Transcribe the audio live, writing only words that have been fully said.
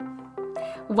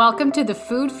Welcome to the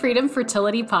Food Freedom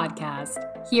Fertility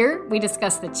Podcast. Here, we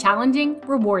discuss the challenging,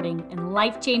 rewarding, and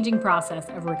life-changing process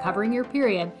of recovering your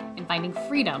period and finding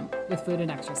freedom with food and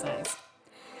exercise.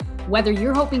 Whether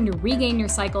you're hoping to regain your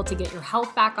cycle to get your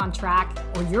health back on track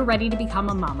or you're ready to become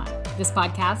a mama, this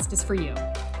podcast is for you.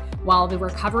 While the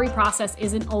recovery process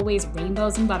isn't always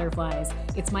rainbows and butterflies,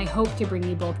 it's my hope to bring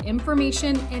you both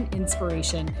information and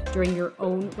inspiration during your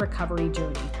own recovery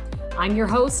journey. I'm your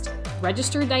host,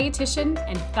 registered dietitian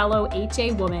and fellow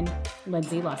HA woman,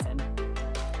 Lindsay Lesson.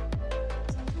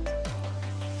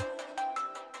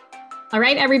 All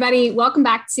right, everybody, welcome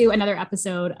back to another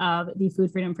episode of the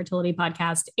Food Freedom Fertility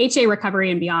Podcast, HA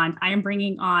Recovery and Beyond. I am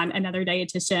bringing on another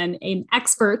dietitian, an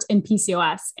expert in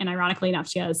PCOS, and ironically enough,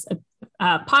 she has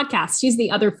a podcast. She's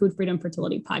the other Food Freedom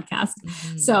Fertility Podcast.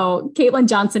 Mm-hmm. So Caitlin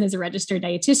Johnson is a registered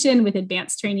dietitian with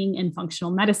advanced training in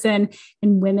functional medicine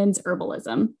and women's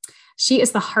herbalism. She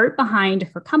is the heart behind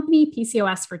her company,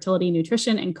 PCOS Fertility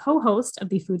Nutrition, and co-host of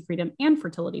the Food Freedom and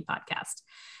Fertility Podcast.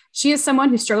 She is someone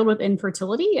who struggled with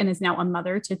infertility and is now a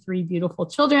mother to 3 beautiful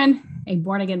children, a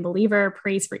born-again believer,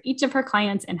 prays for each of her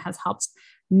clients, and has helped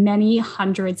many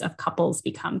hundreds of couples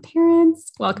become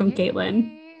parents. Welcome, Yay.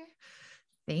 Caitlin.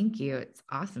 Thank you. It's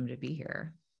awesome to be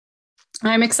here.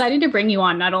 I'm excited to bring you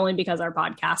on, not only because our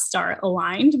podcasts are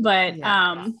aligned, but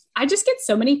I just get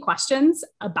so many questions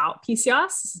about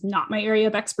PCOS. This is not my area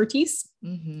of expertise.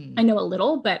 Mm-hmm. I know a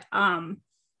little, but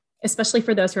especially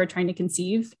for those who are trying to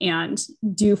conceive and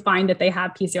do find that they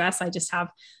have PCOS, I just have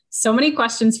so many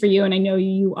questions for you. And I know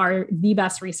you are the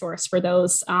best resource for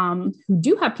those who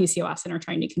do have PCOS and are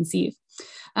trying to conceive.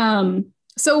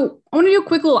 So I want to do a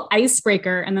quick little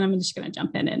icebreaker, and then I'm just going to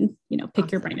jump in and, pick awesome.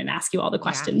 Your brain and ask you all the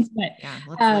questions.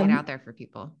 Let's lay it out there for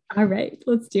people. All right,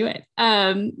 let's do it.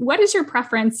 What is your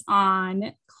preference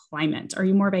on climate? Are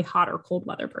you more of a hot or cold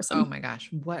weather person? Oh my gosh,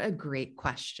 what a great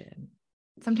question.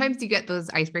 Sometimes you get those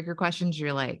icebreaker questions.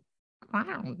 You're like, I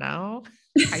don't know.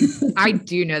 I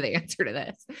do know the answer to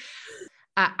this.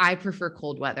 I prefer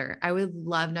cold weather. I would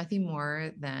love nothing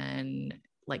more than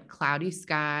like cloudy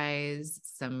skies,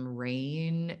 some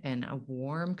rain, and a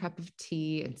warm cup of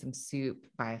tea and some soup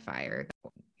by a fire.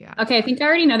 Yeah. Okay. I think I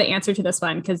already know the answer to this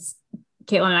one because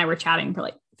Caitlin and I were chatting for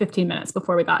like 15 minutes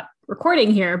before we got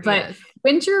recording here, but yes.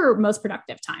 When's your most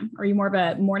productive time? Are you more of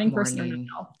a morning person or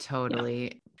no? Totally.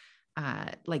 Yeah.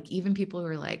 Like even people who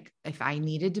are like, if I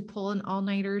needed to pull an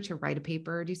all-nighter to write a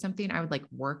paper or do something, I would like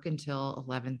work until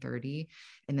 11:30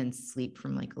 and then sleep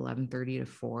from like 11:30 to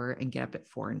 4 and get up at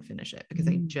 4 and finish it because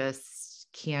I just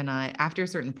cannot, after a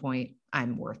certain point,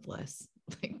 I'm worthless.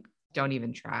 Like, don't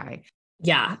even try.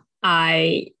 Yeah.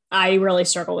 I really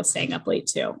struggle with staying up late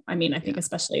too. I mean, I think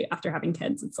especially after having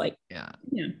kids, it's like,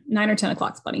 9 or 10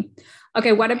 o'clock's plenty.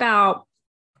 Okay. What about,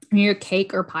 are you a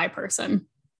cake or pie person?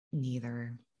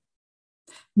 Neither.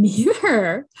 Do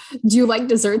you like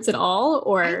desserts at all?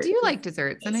 Or I do like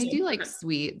desserts and I do like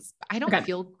sweets. I don't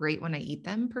feel great when I eat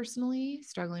them personally,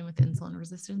 struggling with insulin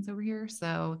resistance over here.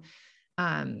 So,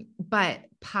 but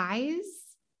pies,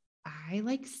 I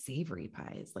like savory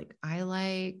pies. Like I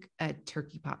like a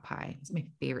turkey pot pie. It's my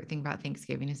favorite thing about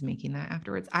Thanksgiving is making that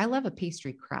afterwards. I love a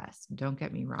pastry crust. Don't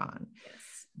get me wrong,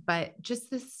 but just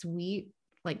the sweet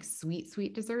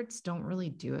desserts don't really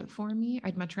do it for me.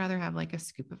 I'd much rather have like a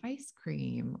scoop of ice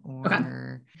cream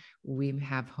or we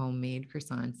have homemade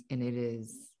croissants and it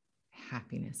is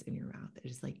happiness in your mouth. It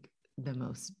is like the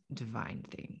most divine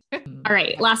thing. All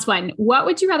right. Last one. What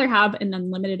would you rather have in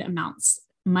unlimited amounts?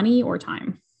 Money or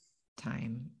time?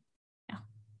 Time. Yeah.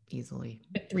 Easily.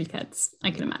 With 3 kids,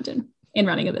 I can imagine, in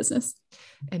running a business.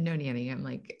 And no nanny. I'm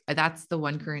like, that's the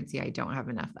one currency I don't have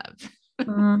enough of.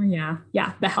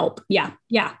 Yeah. The help. Yeah.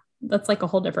 That's like a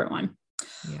whole different one.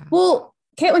 Yeah. Well,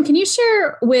 Caitlin, can you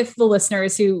share with the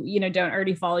listeners who, don't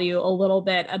already follow you a little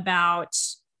bit about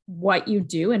what you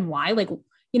do and why? Like,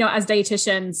 as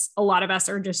dietitians, a lot of us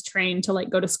are just trained to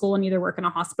like go to school and either work in a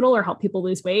hospital or help people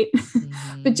lose weight,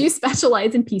 but you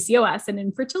specialize in PCOS and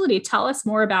infertility. Tell us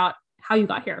more about how you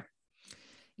got here.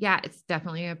 Yeah, it's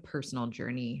definitely a personal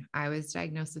journey. I was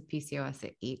diagnosed with PCOS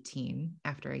at 18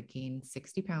 after I gained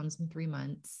 60 pounds in 3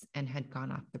 months and had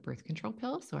gone off the birth control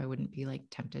pill. So I wouldn't be like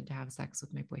tempted to have sex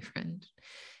with my boyfriend.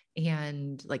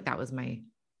 And like, that was my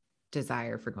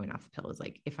desire for going off the pill, is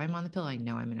like, if I'm on the pill, I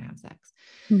know I'm going to have sex.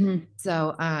 Mm-hmm.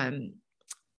 So,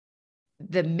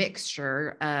 the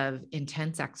mixture of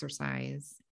intense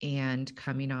exercise and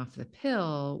coming off the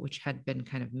pill, which had been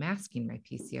kind of masking my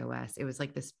PCOS, it was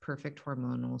like this perfect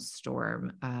hormonal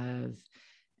storm of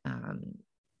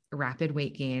rapid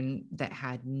weight gain that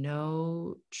had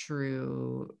no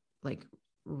true, like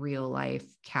real life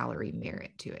calorie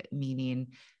merit to it. Meaning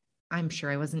I'm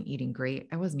sure I wasn't eating great.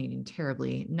 I wasn't eating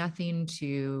terribly, nothing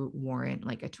to warrant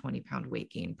like a 20-pound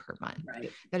weight gain per month.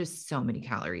 Right. That is so many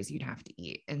calories you'd have to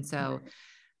eat. And so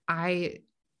I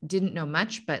didn't know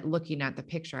much, but looking at the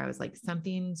picture, I was like,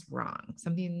 something's wrong.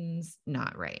 Something's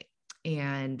not right.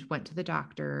 And went to the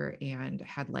doctor and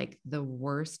had like the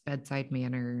worst bedside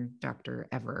manner doctor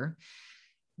ever.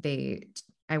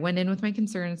 I went in with my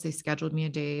concerns. They scheduled me a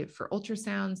day for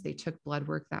ultrasounds. They took blood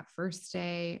work that first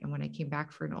day. And when I came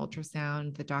back for an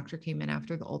ultrasound, the doctor came in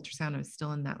after the ultrasound. I was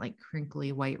still in that like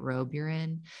crinkly white robe you're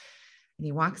in. And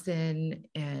he walks in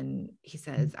and he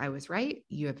says, I was right.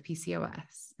 You have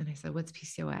PCOS. And I said, what's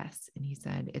PCOS? And he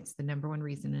said, it's the number one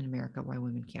reason in America why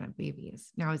women can't have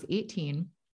babies. Now I was 18,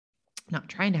 not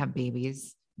trying to have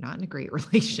babies, not in a great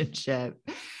relationship.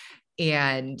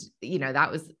 And,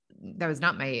 that was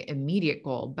not my immediate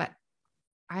goal, but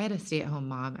I had a stay-at-home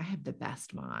mom. I had the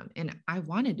best mom and I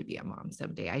wanted to be a mom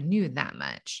someday. I knew that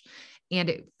much. And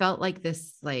it felt like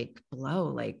this like blow,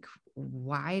 like,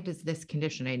 why does this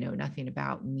condition I know nothing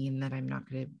about mean that I'm not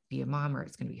going to be a mom or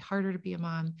it's going to be harder to be a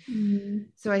mom? Mm-hmm.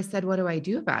 So I said, what do I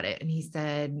do about it? And he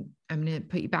said, I'm going to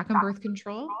put you back on birth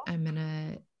control. I'm going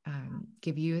to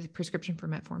give you a prescription for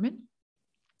metformin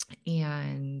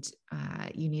and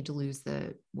you need to lose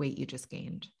the weight you just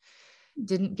gained.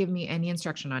 Didn't give me any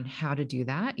instruction on how to do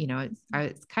that.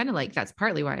 It's kind of like, that's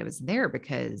partly why I was there,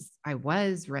 because I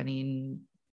was running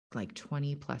like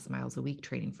 20 plus miles a week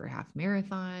training for a half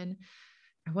marathon.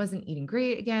 I wasn't eating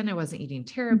great again. I wasn't eating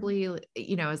terribly.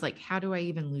 I was like, how do I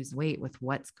even lose weight with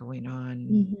what's going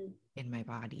on in my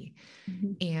body?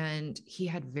 And he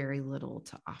had very little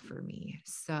to offer me.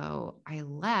 So I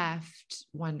left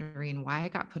wondering why I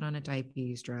got put on a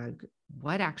diabetes drug.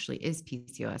 What actually is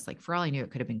PCOS? Like, for all I knew,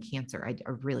 it could have been cancer. I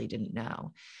really didn't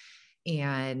know.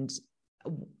 And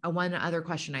one other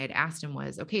question I had asked him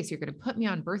was, okay, so you're going to put me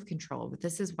on birth control, but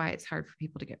this is why it's hard for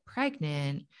people to get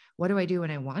pregnant. What do I do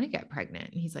when I want to get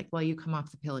pregnant? And he's like, well, you come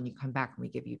off the pill and you come back and we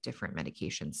give you different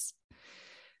medications.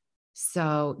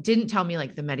 So didn't tell me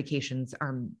like the medications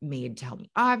are made to help me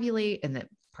ovulate. And that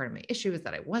part of my issue is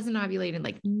that I wasn't ovulating,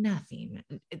 like nothing,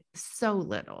 so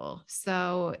little.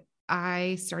 So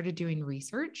I started doing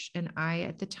research, and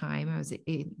at the time I was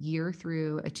a year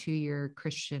through a 2-year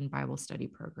Christian Bible study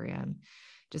program,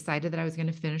 decided that I was going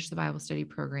to finish the Bible study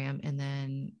program and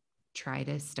then try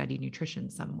to study nutrition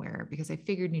somewhere, because I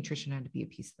figured nutrition had to be a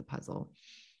piece of the puzzle.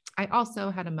 I also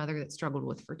had a mother that struggled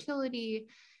with fertility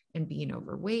and being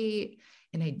overweight.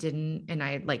 And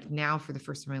I like now for the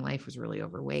first time in my life was really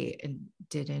overweight and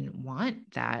didn't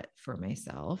want that for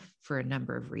myself for a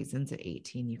number of reasons. At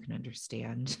 18, you can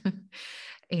understand.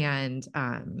 And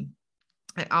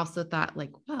I also thought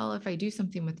like, well, if I do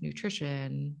something with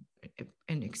nutrition,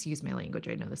 and excuse my language,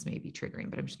 I know this may be triggering,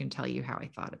 but I'm just going to tell you how I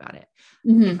thought about it.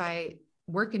 If I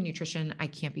work in nutrition, I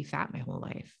can't be fat my whole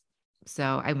life. So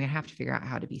I'm going to have to figure out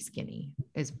how to be skinny,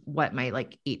 is what my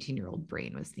like 18-year-old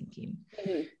brain was thinking.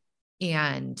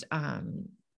 And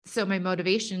so my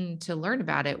motivation to learn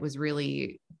about it was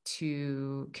really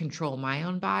to control my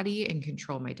own body and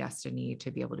control my destiny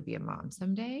to be able to be a mom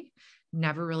someday.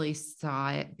 Never really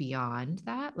saw it beyond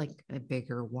that, like a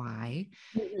bigger why.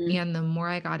 And the more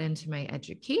I got into my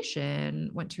education,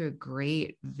 went to a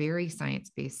great, very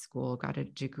science-based school, got a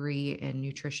degree in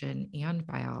nutrition and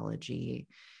biology,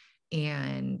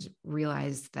 and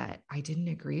realized that I didn't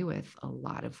agree with a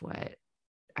lot of what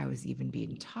I was even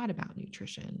being taught about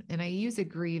nutrition. And I use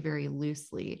agree very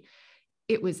loosely.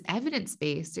 It was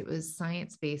evidence-based, it was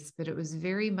science-based, but it was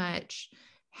very much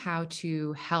how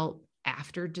to help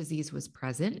after disease was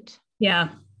present. Yeah.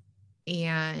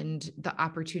 And the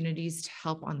opportunities to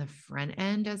help on the front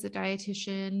end as a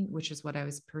dietitian, which is what I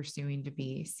was pursuing to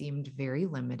be, seemed very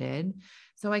limited.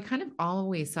 So I kind of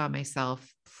always saw myself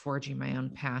forging my own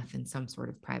path in some sort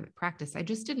of private practice. I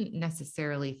just didn't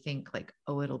necessarily think like,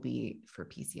 oh, it'll be for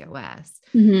PCOS.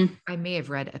 I may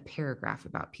have read a paragraph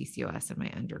about PCOS in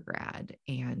my undergrad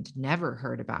and never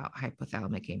heard about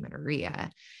hypothalamic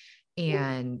amenorrhea.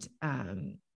 And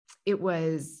it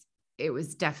was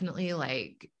definitely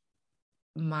like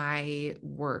my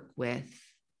work with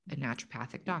a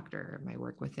naturopathic doctor, my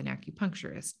work with an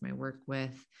acupuncturist, my work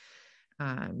with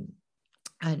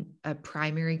a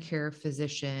primary care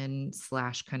physician /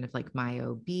 kind of like my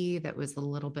OB that was a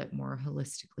little bit more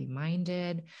holistically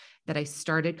minded, that I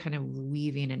started kind of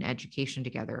weaving an education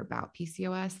together about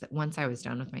PCOS. That once I was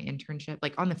done with my internship,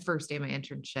 like on the first day of my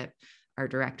internship, our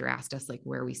director asked us like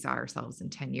where we saw ourselves in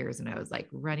 10 years. And I was like,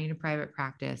 running a private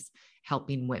practice,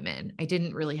 helping women. I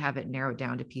didn't really have it narrowed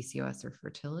down to PCOS or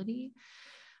fertility.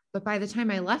 But by the time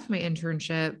I left my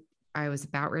internship, I was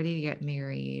about ready to get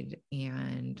married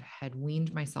and had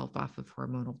weaned myself off of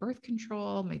hormonal birth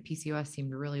control. My PCOS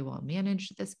seemed really well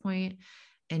managed at this point.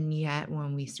 And yet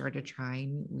when we started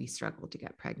trying, we struggled to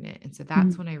get pregnant. And so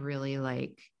that's when I really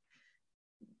like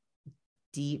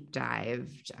deep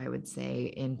dived, I would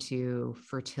say, into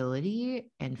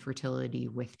fertility and fertility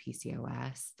with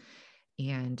PCOS.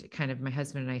 And kind of my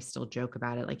husband and I still joke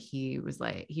about it. Like he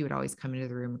would always come into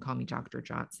the room and call me Dr.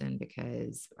 Johnson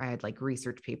because I had like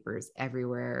research papers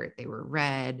everywhere. They were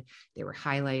red, they were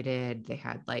highlighted. They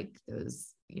had like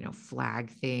those,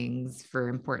 flag things for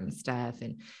important stuff.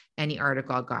 And any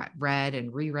article got read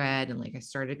and reread. And like, I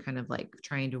started kind of like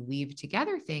trying to weave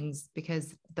together things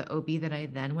because the OB that I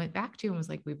then went back to and was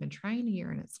like, we've been trying a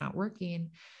year and it's not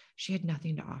working. She had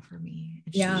nothing to offer me.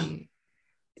 And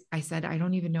I said, I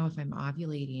don't even know if I'm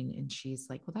ovulating. And she's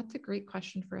like, well, that's a great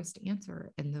question for us to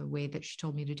answer. And the way that she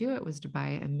told me to do it was to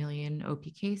buy 1 million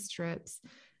OPK strips,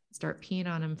 start peeing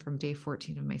on them from day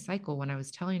 14 of my cycle. When I was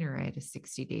telling her I had a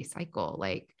 60-day cycle,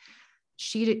 like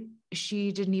she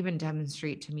didn't even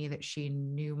demonstrate to me that she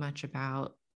knew much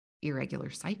about irregular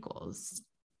cycles.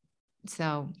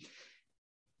 So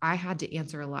I had to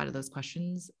answer a lot of those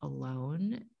questions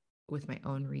alone with my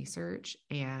own research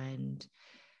and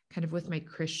kind of with my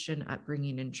Christian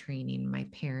upbringing and training, my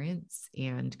parents,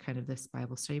 and kind of this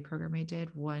Bible study program I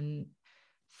did. One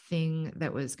thing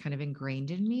that was kind of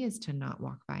ingrained in me is to not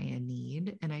walk by a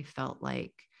need. And I felt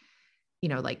like,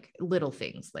 like little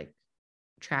things like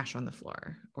trash on the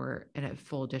floor or in a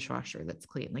full dishwasher that's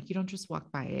clean. Like you don't just walk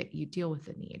by it, you deal with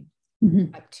the need.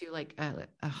 Up to like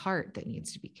a heart that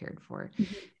needs to be cared for.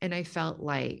 And I felt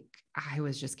like I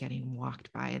was just getting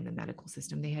walked by in the medical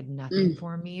system. They had nothing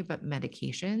for me but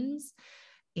medications.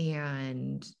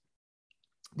 And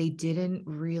they didn't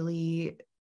really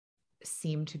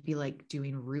seem to be like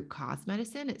doing root cause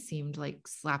medicine. It seemed like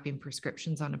slapping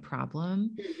prescriptions on a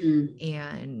problem.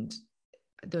 And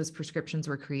those prescriptions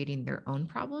were creating their own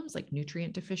problems, like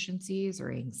nutrient deficiencies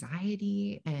or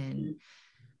anxiety. And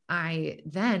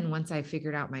once I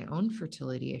figured out my own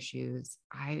fertility issues,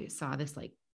 I saw this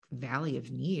like valley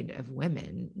of need of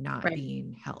women not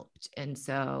being helped. And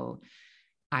so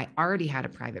I already had a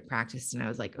private practice and I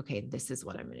was like, okay, this is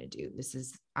what I'm going to do.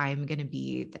 I'm going to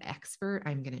be the expert.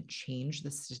 I'm going to change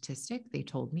the statistic. They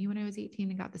told me when I was 18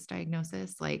 and got this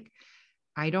diagnosis, like,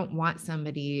 I don't want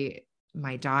somebody,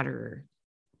 my daughter,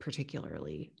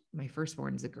 particularly my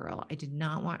firstborn is a girl. I did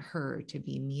not want her to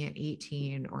be me at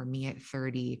 18 or me at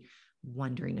 30,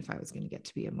 wondering if I was going to get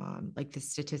to be a mom. Like the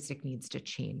statistic needs to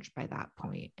change by that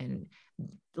point. And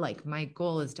like, my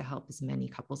goal is to help as many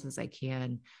couples as I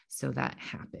can so that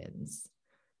happens.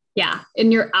 Yeah.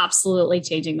 And you're absolutely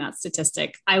changing that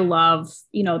statistic. I love,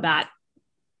 that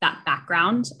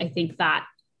background. I think that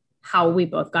how we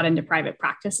both got into private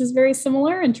practice is very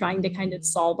similar and trying to kind of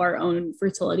solve our own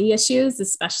fertility issues,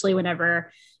 especially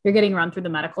whenever you're getting run through the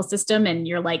medical system and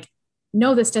you're like,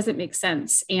 no, this doesn't make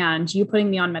sense. And you putting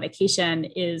me on medication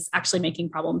is actually making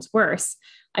problems worse.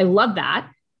 I love that.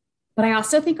 But I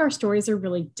also think our stories are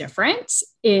really different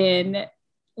in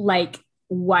like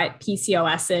what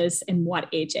PCOS is and what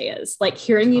HA is. Like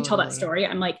hearing you tell that story,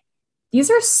 I'm like,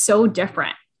 these are so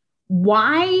different.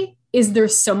 Why is there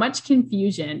so much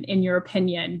confusion, in your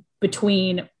opinion,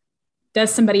 between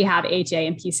does somebody have HA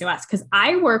and PCOS? Because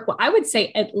I would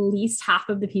say at least half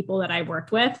of the people that I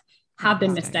worked with have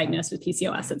been misdiagnosed with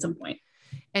PCOS at some point.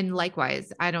 And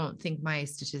likewise, I don't think my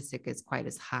statistic is quite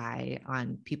as high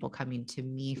on people coming to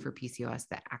me for PCOS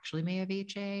that actually may have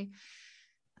HA.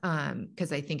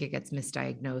 Because I think it gets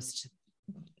misdiagnosed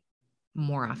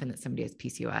more often that somebody has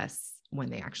PCOS when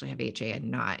they actually have HA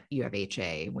and not you have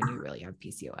HA when you really have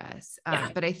PCOS.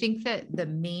 But I think that the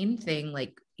main thing,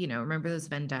 like, remember those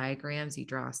Venn diagrams, you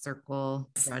draw a circle,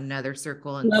 draw another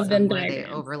circle, and somewhere they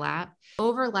overlap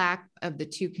of the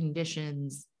two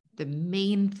conditions. The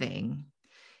main thing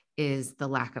is the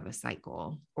lack of a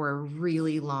cycle or a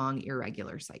really long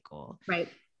irregular cycle. Right.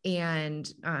 And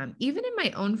even in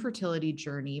my own fertility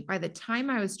journey, by the time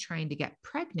I was trying to get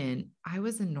pregnant, I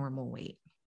was a normal weight.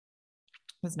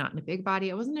 I was not in a big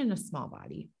body. I wasn't in a small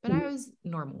body, but I was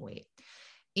normal weight.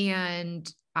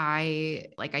 And I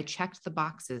checked the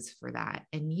boxes for that.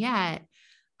 And yet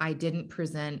I didn't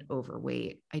present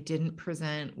overweight. I didn't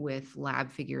present with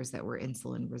lab figures that were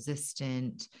insulin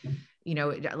resistant.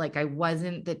 Like I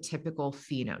wasn't the typical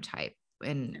phenotype.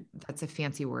 And that's a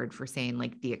fancy word for saying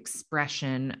like the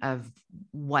expression of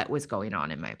what was going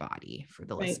on in my body for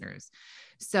the listeners.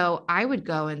 So I would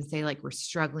go and say, like, we're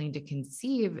struggling to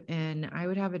conceive. And I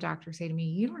would have a doctor say to me,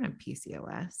 you don't have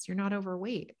PCOS. You're not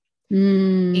overweight.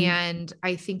 And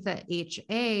I think that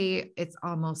HA, it's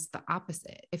almost the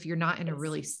opposite. If you're not in a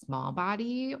really small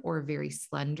body or very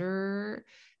slender,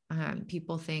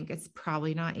 people think it's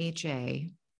probably not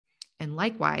HA. And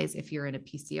likewise, if you're in a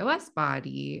PCOS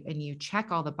body and you check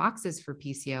all the boxes for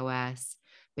PCOS,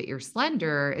 but you're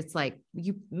slender, it's like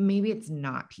maybe it's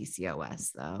not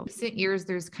PCOS though. In recent years,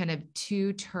 there's kind of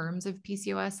two terms of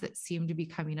PCOS that seem to be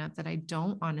coming up that I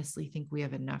don't honestly think we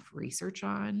have enough research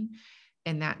on.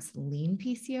 And that's lean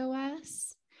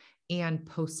PCOS and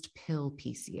post-pill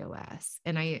PCOS.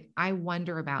 And I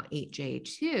wonder about HA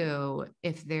too,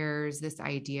 if there's this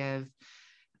idea of,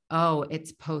 oh,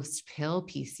 it's post-pill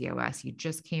PCOS. You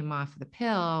just came off the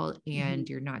pill and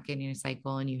you're not getting a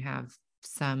cycle and you have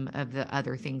some of the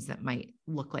other things that might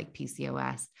look like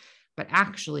PCOS, but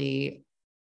actually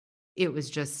it was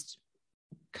just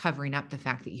covering up the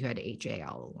fact that you had HA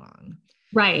all along.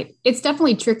 Right. It's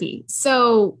definitely tricky.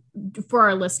 So for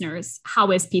our listeners,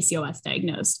 how is PCOS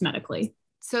diagnosed medically?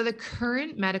 So the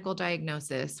current medical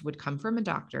diagnosis would come from a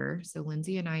doctor. So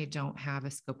Lindsay and I don't have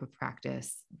a scope of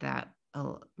practice that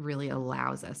really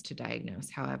allows us to diagnose.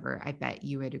 However, I bet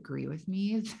you would agree with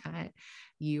me that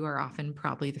you are often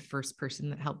probably the first person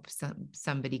that helps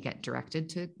somebody get directed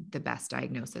to the best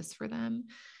diagnosis for them.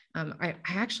 I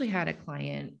actually had a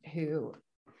client who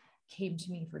came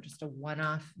to me for just a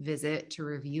one-off visit to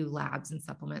review labs and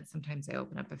supplements. Sometimes I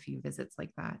open up a few visits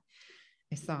like that.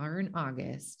 I saw her in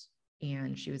August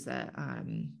and she was a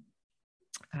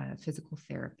physical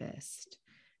therapist,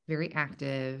 very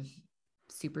active,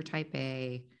 super type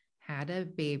A, had a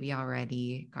baby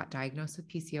already, got diagnosed with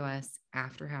PCOS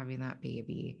after having that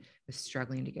baby, was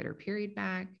struggling to get her period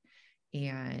back,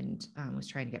 and was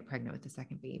trying to get pregnant with the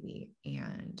second baby.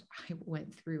 And I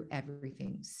went through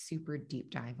everything, super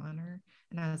deep dive on her.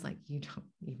 And I was like, you don't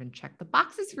even check the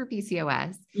boxes for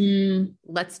PCOS.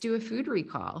 Let's do a food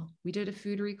recall. We did a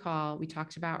food recall. We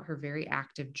talked about her very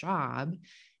active job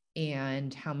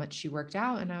and how much she worked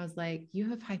out. And I was like, you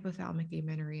have hypothalamic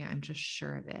amenorrhea. I'm just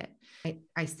sure of it.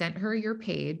 I sent her your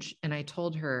page and I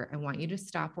told her, I want you to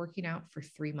stop working out for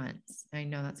 3 months. I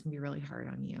know that's gonna be really hard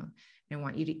on you. And I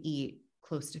want you to eat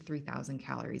close to 3,000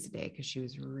 calories a day because she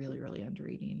was really, really under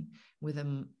eating.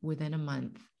 Within a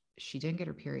month, she didn't get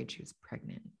her period. She was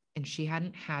pregnant. And she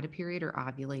hadn't had a period or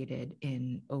ovulated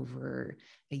in over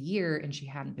a year. And she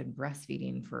hadn't been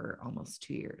breastfeeding for almost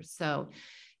 2 years. So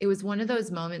it was one of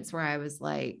those moments where I was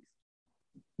like,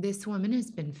 this woman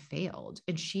has been failed.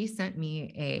 And she sent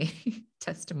me a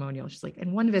testimonial. She's like,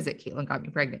 in one visit, Caitlin got me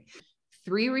pregnant.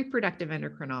 3 reproductive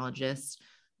endocrinologists,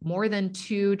 more than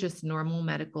 2 just normal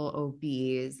medical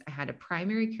OBs. I had a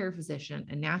primary care physician,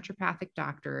 a naturopathic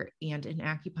doctor, and an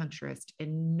acupuncturist.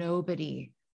 And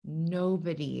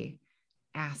nobody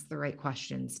asked the right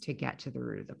questions to get to the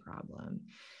root of the problem.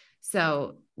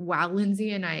 So while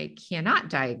Lindsay and I cannot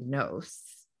diagnose,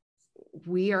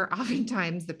 we are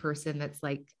oftentimes the person that's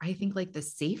like, I think like the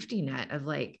safety net of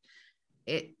like,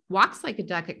 it walks like a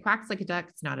duck, it quacks like a duck,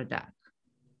 it's not a duck.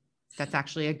 That's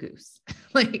actually a goose.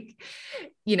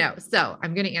 So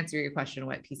I'm going to answer your question,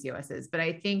 what PCOS is, but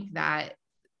I think that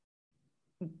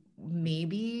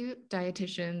maybe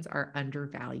dietitians are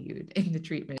undervalued in the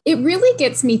treatment. It really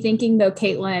gets me thinking though,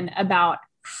 Caitlin, about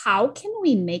how can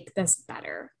we make this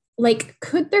better? Like,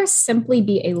 could there simply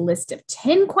be a list of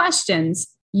 10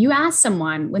 questions you ask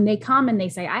someone when they come and they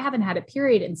say, I haven't had a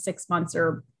period in 6 months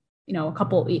or, a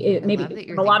couple,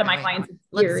 maybe a lot of my clients.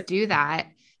 Let's do that.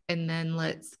 And then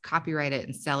let's copyright it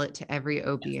and sell it to every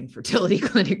OB and fertility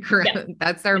clinic. Yeah.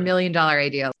 That's our $1 million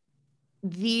idea.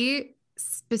 The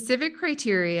specific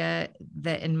criteria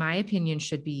that, in my opinion,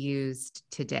 should be used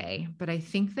today, but I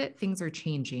think that things are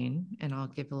changing, and I'll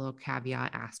give a little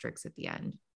caveat asterisk at the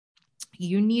end.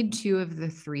 You need 2 of the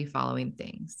 3 following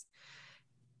things: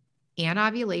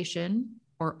 anovulation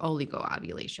or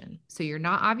oligoovulation. So you're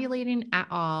not ovulating at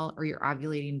all, or you're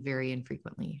ovulating very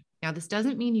infrequently. Now, this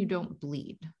doesn't mean you don't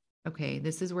bleed. Okay.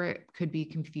 This is where it could be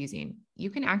confusing. You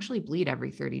can actually bleed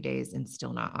every 30 days and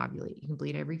still not ovulate. You can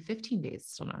bleed every 15 days,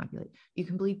 still not ovulate. You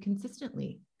can bleed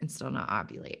consistently and still not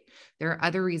ovulate. There are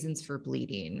other reasons for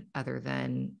bleeding other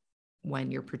than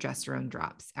when your progesterone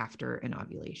drops after an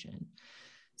ovulation.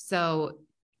 So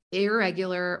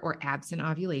irregular or absent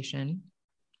ovulation.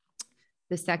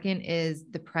 The second is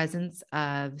the presence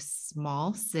of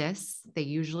small cysts. They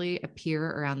usually appear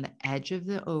around the edge of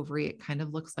the ovary. It kind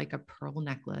of looks like a pearl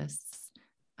necklace.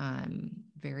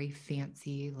 Very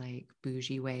fancy, like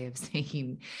bougie way of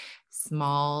saying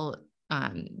small.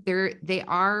 They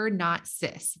are not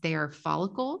cysts. They are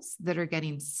follicles that are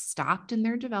getting stopped in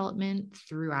their development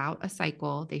throughout a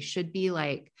cycle. They should be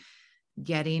like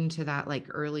getting to that like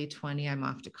early 20, I'm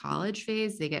off to college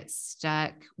phase, they get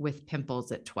stuck with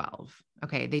pimples at 12.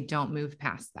 Okay. They don't move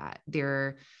past that.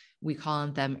 We call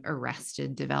them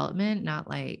arrested development, not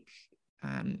like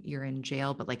you're in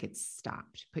jail, but like it's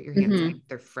stopped. Put your hands like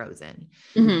they're frozen.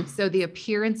 So the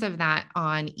appearance of that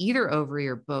on either ovary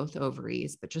or both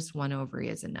ovaries, but just one ovary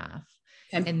is enough.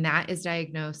 Okay. And that is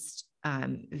diagnosed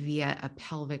via a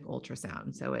pelvic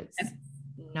ultrasound. So it's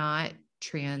not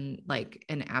like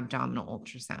an abdominal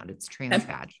ultrasound, it's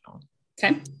transvaginal.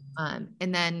 Okay. And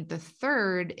then the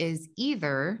third is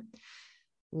either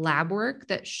lab work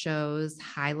that shows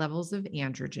high levels of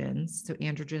androgens. So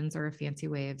androgens are a fancy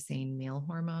way of saying male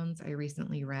hormones. I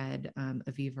recently read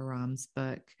Aviva Romm's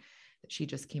book that she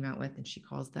just came out with, and she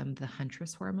calls them the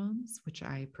huntress hormones, which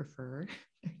I prefer.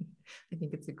 I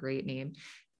think it's a great name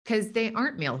because they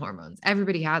aren't male hormones.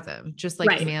 Everybody has them, just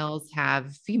like males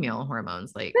have female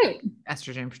hormones like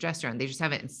estrogen and progesterone. They just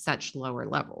have it in such lower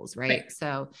levels, right?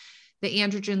 So the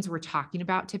androgens we're talking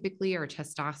about typically are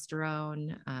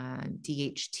testosterone,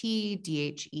 DHT,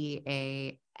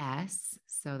 DHEAS.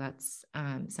 So that's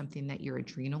something that your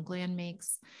adrenal gland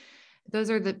makes.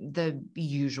 Those are the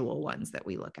usual ones that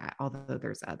we look at, although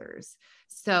there's others.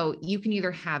 So you can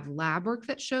either have lab work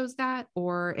that shows that,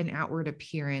 or an outward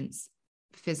appearance,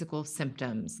 physical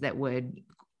symptoms that would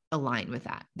align with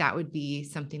that. That would be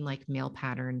something like male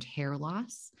patterned hair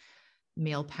loss,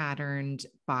 male patterned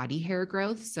body hair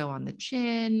growth. So on the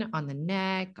chin, on the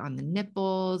neck, on the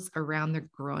nipples, around the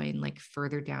groin, like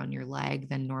further down your leg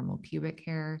than normal pubic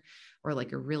hair, or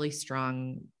like a really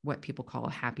strong, what people call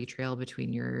a happy trail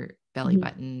between your belly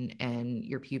button and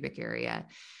your pubic area.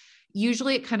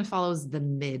 Usually it kind of follows the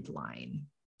midline.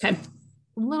 Okay.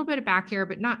 A little bit of back hair,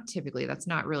 but not typically. That's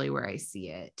not really where I see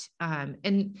it.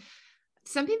 And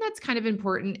something that's kind of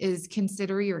important is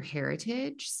consider your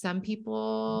heritage. Some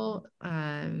people,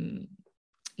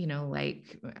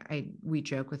 we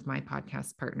joke with my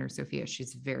podcast partner, Sophia,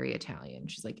 she's very Italian.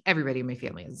 She's like, everybody in my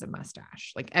family has a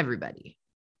mustache, like everybody.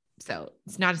 So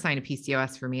it's not a sign of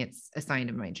PCOS for me. It's a sign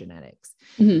of my genetics.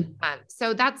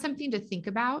 So that's something to think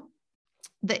about.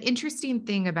 The interesting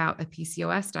thing about a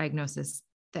PCOS diagnosis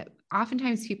that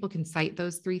oftentimes people can cite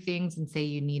those three things and say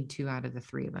you need 2 out of the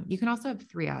 3 of them. You can also have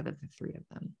 3 out of the 3 of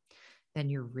them. Then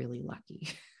you're really lucky,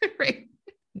 right?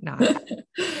 Not.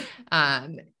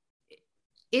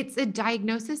 It's a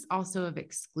diagnosis also of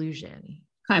exclusion.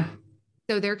 Okay.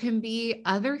 So there can be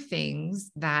other things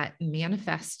that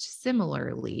manifest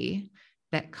similarly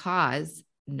that cause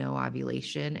no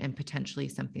ovulation and potentially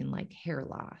something like hair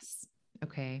loss.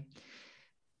 Okay.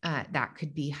 That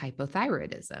could be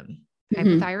hypothyroidism.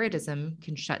 Hypothyroidism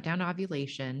can shut down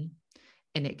ovulation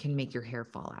and it can make your hair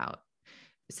fall out.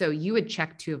 So you would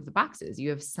check 2 of the boxes. You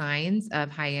have signs of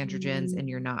high androgens and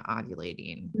you're not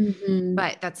ovulating,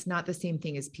 but that's not the same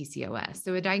thing as PCOS.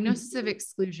 So a diagnosis of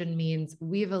exclusion means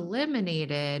we've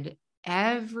eliminated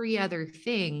every other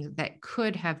thing that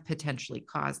could have potentially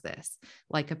caused this,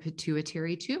 like a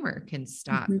pituitary tumor can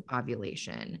stop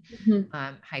ovulation,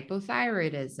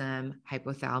 hypothyroidism,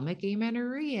 hypothalamic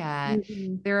amenorrhea.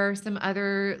 There are some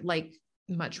other like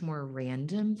much more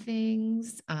random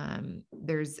things.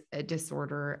 There's a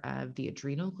disorder of the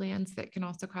adrenal glands that can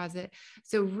also cause it.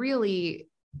 So really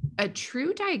a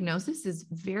true diagnosis is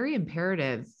very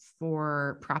imperative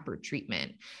for proper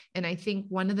treatment. And I think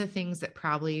one of the things that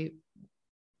probably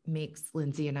makes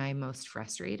Lindsay and I most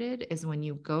frustrated is when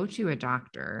you go to a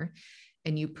doctor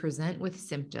and you present with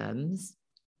symptoms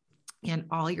and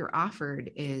all you're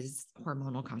offered is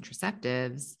hormonal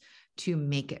contraceptives to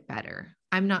make it better.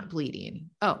 I'm not bleeding.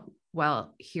 Oh,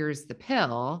 well, here's the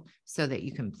pill so that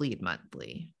you can bleed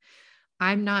monthly.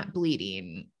 I'm not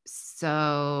bleeding.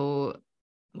 So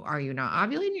are you not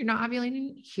ovulating? You're not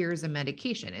ovulating. Here's a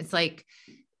medication. It's like,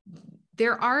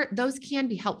 those can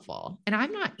be helpful. And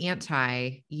I'm not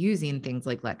anti using things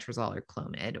like letrozole or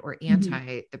Clomid or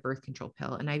anti the birth control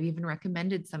pill. And I've even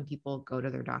recommended some people go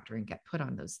to their doctor and get put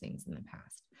on those things in the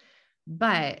past.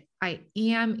 But I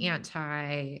am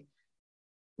anti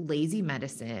lazy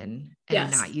medicine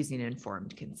and not using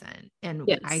informed consent. And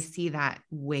I see that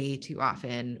way too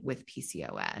often with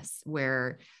PCOS,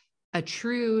 where a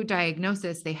true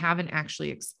diagnosis, they haven't actually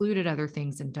excluded other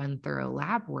things and done thorough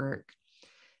lab work.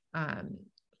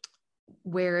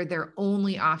 Where they're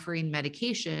only offering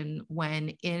medication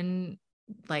when in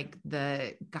like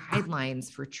the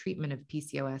guidelines for treatment of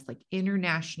PCOS, like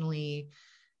internationally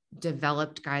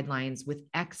developed guidelines with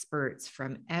experts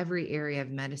from every area of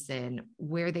medicine,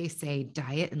 where they say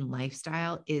diet and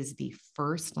lifestyle is the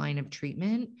first line of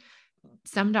treatment.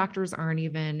 Some doctors aren't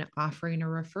even offering a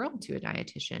referral to a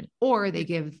dietitian, or they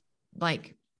give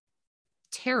like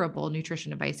terrible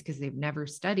nutrition advice because they've never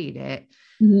studied it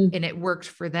Mm-hmm. and it worked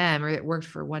for them or it worked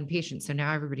for one patient. So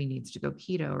now everybody needs to go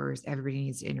keto or everybody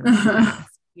needs to intermittent fast,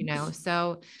 you know?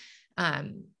 So,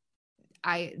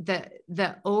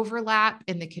 the overlap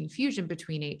and the confusion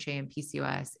between HA and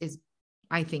PCOS is,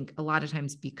 I think, a lot of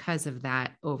times because of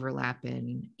that overlap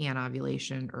in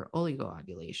anovulation or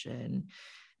oligoovulation.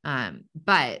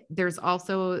 But there's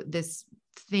also this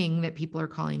thing that people are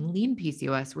calling lean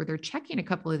PCOS, where they're checking a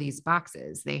couple of these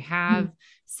boxes. They have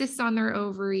cysts on their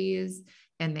ovaries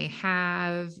and they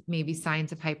have maybe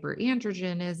signs of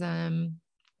hyperandrogenism,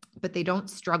 but they don't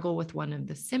struggle with one of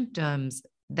the symptoms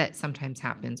that sometimes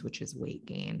happens, which is weight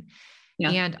gain.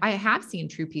 Yeah. And I have seen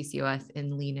true PCOS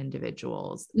in lean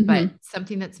individuals, but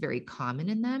something that's very common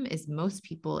in them is most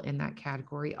people in that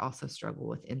category also struggle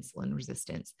with insulin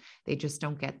resistance. They just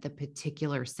don't get the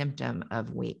particular symptom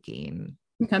of weight gain.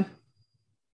 Okay.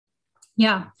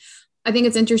 Yeah. I think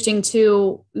it's interesting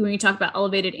too, when you talk about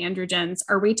elevated androgens,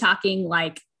 are we talking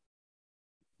like,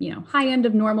 high end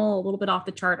of normal, a little bit off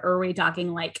the chart, or are we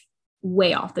talking like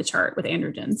way off the chart with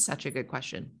androgens? Such a good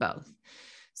question. Both.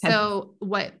 So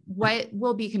what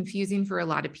will be confusing for a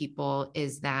lot of people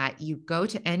is that you go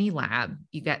to any lab,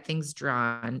 you get things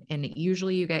drawn, and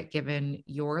usually you get given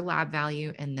your lab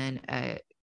value and then a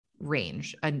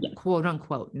range, a quote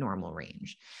unquote normal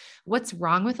range. What's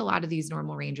wrong with a lot of these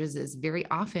normal ranges is very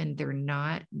often they're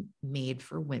not made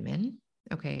for women.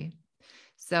 Okay.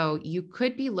 So you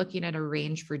could be looking at a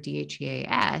range for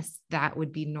DHEAS that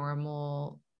would be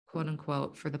normal, quote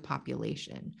unquote, for the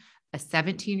population, a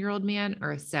 17-year-old man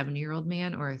or a 70-year-old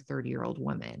man or a 30-year-old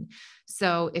woman.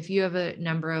 So if you have a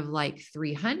number of like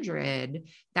 300,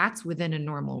 that's within a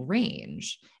normal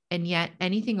range. And yet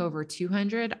anything over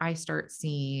 200, I start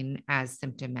seeing as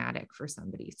symptomatic for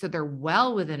somebody. So they're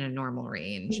well within a normal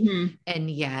range.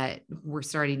 And yet we're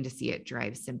starting to see it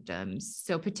drive symptoms.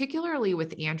 So particularly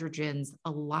with androgens,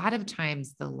 a lot of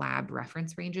times the lab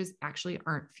reference ranges actually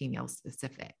aren't female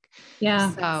specific.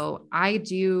 Yeah. So I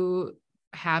do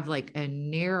have like a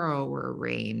narrower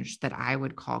range that I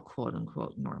would call quote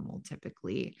unquote normal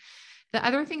typically. The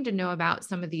other thing to know about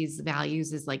some of these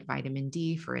values is like vitamin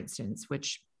D, for instance,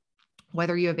 which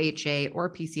whether you have HA or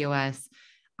PCOS,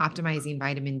 optimizing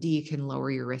vitamin D can lower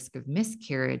your risk of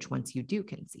miscarriage once you do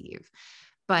conceive.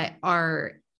 But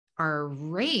our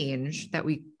range that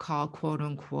we call quote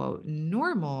unquote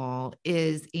normal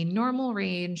is a normal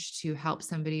range to help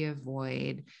somebody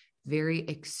avoid very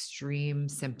extreme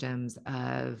symptoms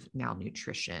of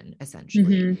malnutrition,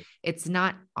 essentially. It's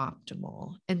not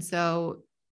optimal. And so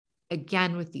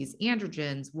again, with these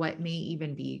androgens, what may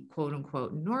even be quote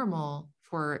unquote normal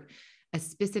for a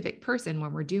specific person,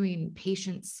 when we're doing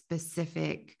patient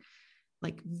specific,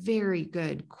 like very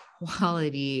good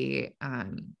quality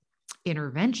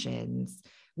interventions,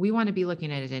 we want to be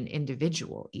looking at an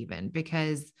individual even,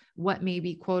 because what may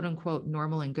be quote unquote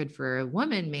normal and good for a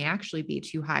woman may actually be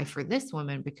too high for this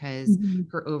woman because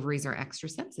her ovaries are extra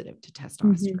sensitive to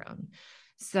testosterone.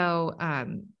 So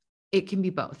it can be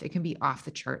both. It can be off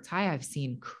the charts high. I've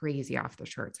seen crazy off the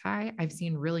charts high. I've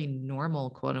seen really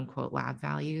normal quote unquote lab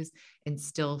values and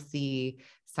still see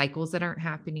cycles that aren't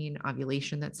happening,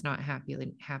 ovulation that's not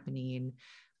happening,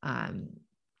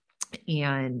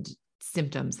 and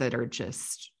symptoms that are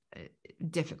just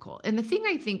difficult. And the thing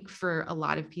I think for a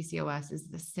lot of PCOS is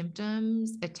the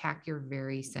symptoms attack your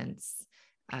very sense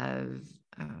of,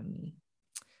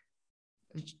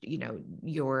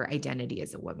 your identity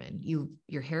as a woman.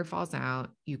 Your hair falls out,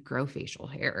 you grow facial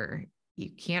hair, you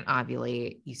can't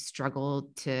ovulate, you struggle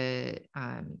to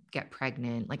get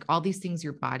pregnant, like all these things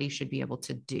your body should be able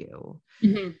to do.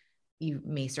 You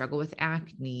may struggle with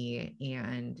acne.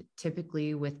 And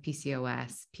typically with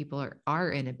PCOS, people are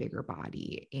in a bigger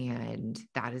body. And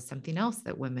that is something else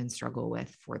that women struggle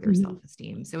with for their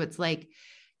self-esteem. So it's like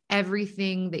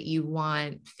everything that you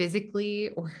want physically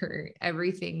or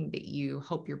everything that you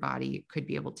hope your body could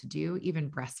be able to do. Even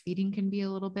breastfeeding can be a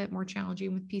little bit more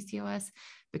challenging with PCOS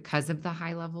because of the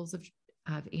high levels of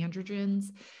androgens.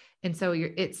 And so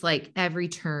it's like every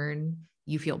turn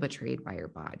you feel betrayed by your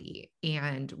body.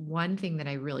 And one thing that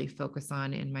I really focus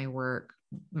on in my work,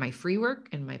 my free work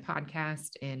and my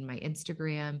podcast and my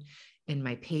Instagram and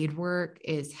my paid work,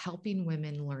 is helping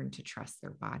women learn to trust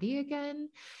their body again.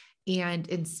 And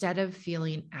instead of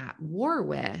feeling at war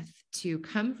with, to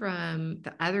come from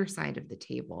the other side of the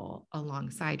table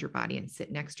alongside your body and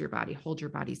sit next to your body, hold your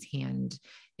body's hand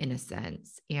in a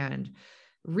sense, and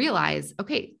realize,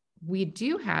 okay, we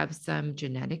do have some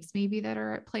genetics maybe that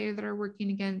are at play that are working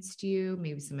against you,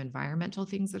 maybe some environmental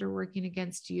things that are working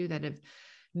against you that have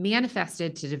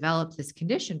manifested to develop this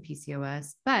condition,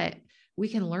 PCOS, but we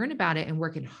can learn about it and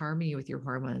work in harmony with your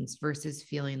hormones versus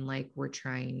feeling like we're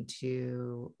trying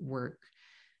to work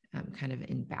kind of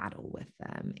in battle with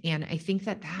them. And I think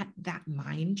that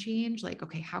mind change, like,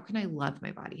 okay, how can I love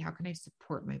my body? How can I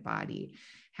support my body?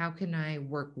 How can I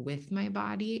work with my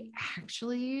body?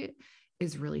 Actually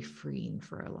is really freeing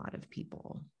for a lot of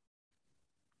people.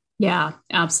 Yeah,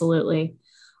 absolutely.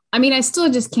 I mean, I still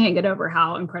just can't get over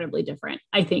how incredibly different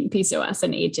I think PCOS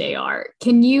and HA are.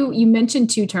 You mentioned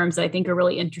two terms that I think are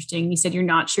really interesting. You said you're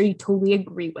not sure you totally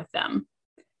agree with them.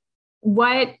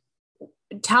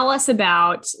 Tell us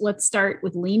about, let's start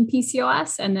with lean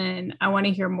PCOS. And then I want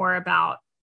to hear more about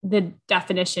the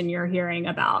definition you're hearing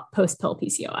about post-pill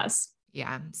PCOS.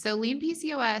 Yeah. So lean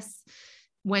PCOS,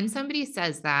 when somebody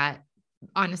says that,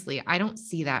 honestly, I don't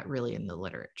see that really in the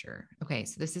literature. Okay.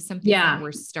 So this is something that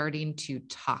we're starting to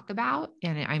talk about,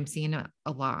 and I'm seeing a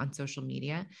lot on social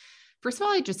media. First of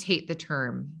all, I just hate the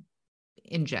term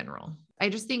in general. I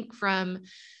just think from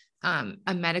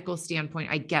a medical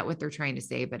standpoint, I get what they're trying to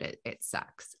say, but it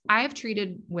sucks. I have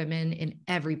treated women in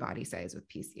every body size with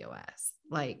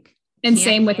PCOS, and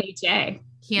same with HA.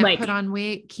 Can't put on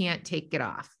weight, can't take it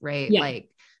off, right? Yeah. Like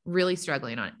really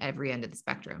struggling on every end of the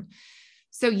spectrum.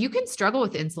 So you can struggle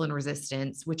with insulin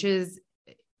resistance, which is,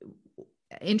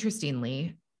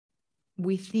 interestingly,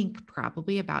 we think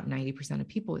probably about 90% of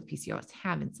people with PCOS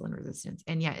have insulin resistance.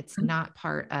 And yet it's not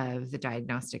part of the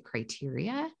diagnostic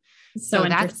criteria. So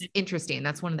that's interesting.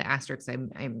 That's one of the asterisks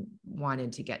I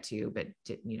wanted to get to, but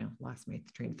lost my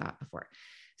train of thought before.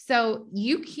 So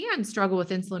you can struggle with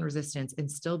insulin resistance and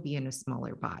still be in a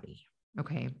smaller body.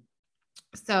 Okay.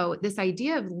 So this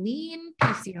idea of lean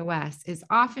PCOS is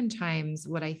oftentimes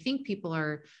what I think people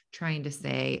are trying to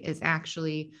say is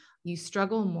actually you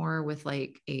struggle more with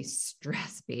like a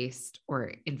stress-based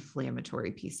or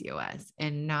inflammatory PCOS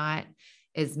and not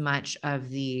as much of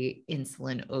the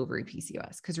insulin ovary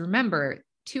PCOS. Because remember,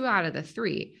 2 out of the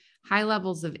 3, high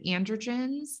levels of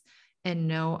androgens and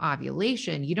no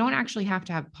ovulation, you don't actually have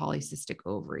to have polycystic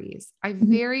ovaries. I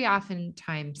very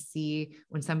oftentimes see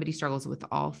when somebody struggles with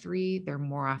all 3, they're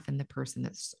more often the person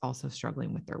that's also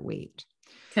struggling with their weight.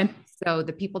 Okay. So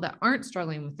the people that aren't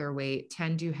struggling with their weight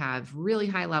tend to have really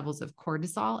high levels of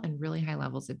cortisol and really high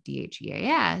levels of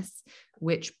DHEAS,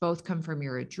 which both come from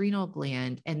your adrenal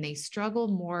gland, and they struggle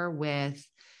more with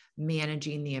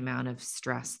managing the amount of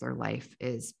stress their life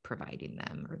is providing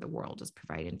them, or the world is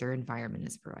providing, their environment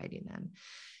is providing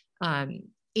them.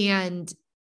 And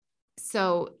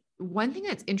so one thing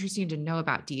that's interesting to know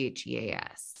about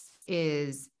DHEAS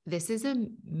is this is a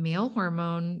male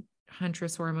hormone,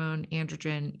 huntress hormone,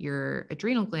 androgen, your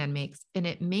adrenal gland makes, and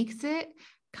it makes it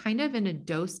kind of in a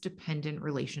dose dependent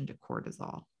relation to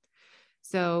cortisol.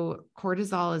 So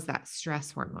cortisol is that stress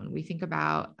hormone. We think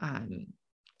about,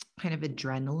 kind of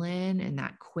adrenaline and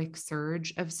that quick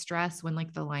surge of stress when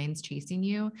like the lion's chasing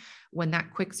you. When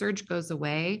that quick surge goes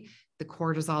away, the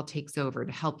cortisol takes over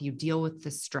to help you deal with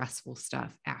the stressful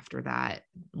stuff after that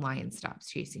lion stops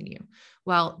chasing you.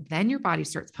 Well, then your body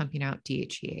starts pumping out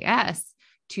DHEAS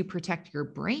to protect your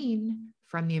brain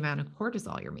from the amount of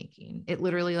cortisol you're making. It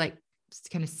literally like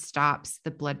kind of stops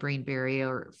the blood-brain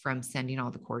barrier from sending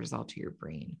all the cortisol to your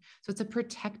brain. So it's a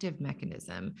protective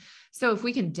mechanism. So if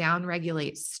we can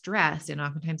downregulate stress, and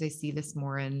oftentimes I see this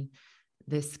more in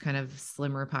this kind of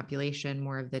slimmer population,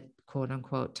 more of the quote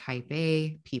unquote type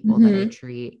A people that I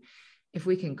treat, if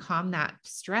we can calm that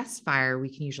stress fire, we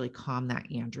can usually calm that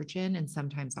androgen, and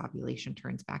sometimes ovulation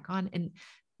turns back on. And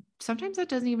sometimes that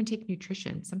doesn't even take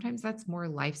nutrition. Sometimes that's more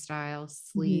lifestyle,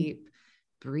 sleep,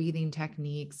 breathing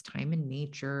techniques, time in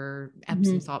nature,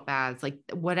 Epsom salt baths, like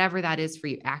whatever that is for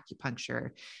you,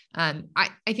 acupuncture. I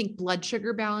think blood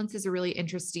sugar balance is a really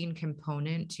interesting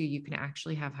component too. You can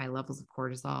actually have high levels of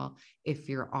cortisol if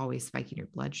you're always spiking your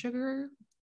blood sugar.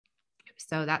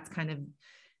 So that's kind of,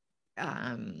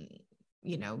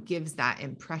 gives that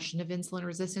impression of insulin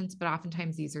resistance. But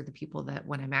oftentimes these are the people that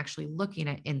when I'm actually looking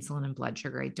at insulin and blood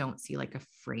sugar, I don't see like a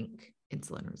frank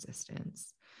insulin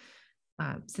resistance.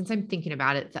 Since I'm thinking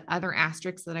about it, the other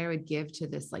asterisks that I would give to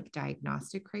this like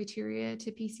diagnostic criteria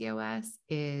to PCOS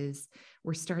is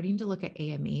we're starting to look at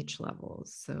AMH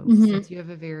levels. So since you have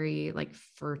a very like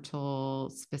fertile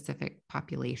specific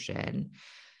population,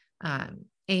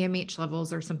 AMH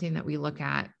levels are something that we look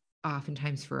at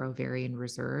oftentimes for ovarian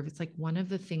reserve. It's like one of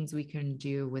the things we can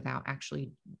do without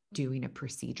actually doing a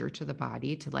procedure to the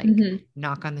body to like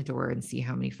knock on the door and see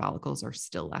how many follicles are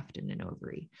still left in an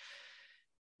ovary.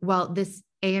 Well, this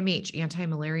AMH,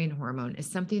 anti-Müllerian hormone, is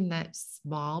something that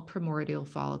small primordial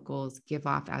follicles give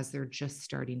off as they're just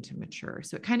starting to mature.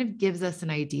 So it kind of gives us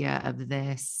an idea of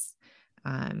this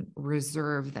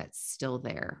reserve that's still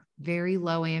there. Very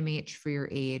low AMH for your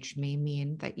age may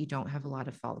mean that you don't have a lot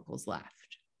of follicles left.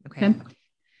 Okay.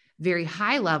 Very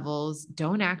high levels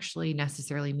don't actually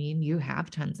necessarily mean you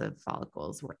have tons of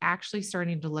follicles. We're actually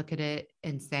starting to look at it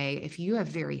and say, if you have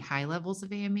very high levels of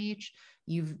AMH,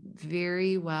 you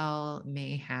very well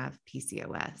may have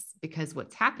PCOS, because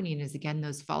what's happening is, again,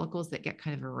 those follicles that get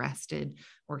kind of arrested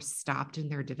or stopped in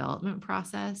their development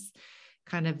process,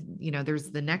 kind of, there's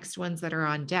the next ones that are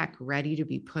on deck ready to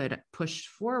be pushed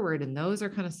forward. And those are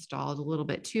kind of stalled a little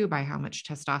bit too by how much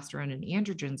testosterone and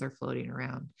androgens are floating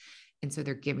around. And so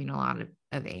they're giving a lot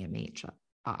of AMH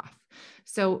off.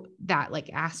 So that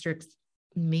like asterisk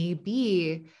may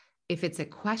be, if it's a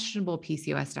questionable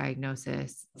PCOS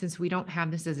diagnosis, since we don't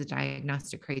have this as a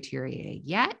diagnostic criteria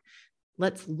yet,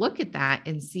 let's look at that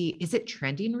and see, is it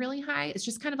trending really high? It's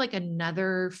just kind of like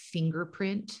another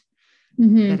fingerprint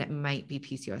that it might be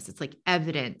PCOS. It's like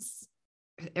evidence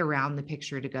around the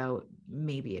picture to go,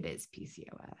 maybe it is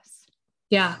PCOS.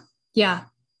 Yeah. Yeah.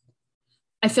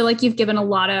 I feel like you've given a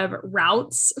lot of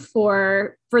routes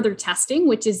for further testing,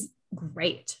 which is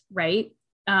great, right?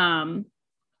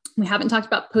 We haven't talked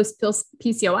about post-pill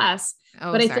PCOS,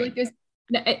 but I feel like there's,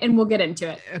 and we'll get into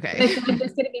it. Okay. But I feel like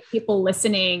there's going to be people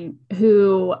listening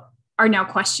who are now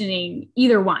questioning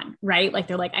either one, right? Like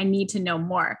they're like, I need to know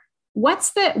more.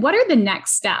 What are the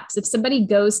next steps? If somebody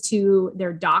goes to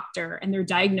their doctor and they're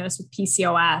diagnosed with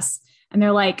PCOS and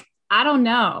they're like, I don't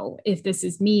know if this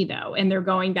is me though. And they're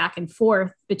going back and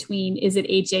forth between, is it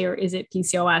HA or is it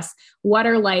PCOS? What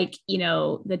are like,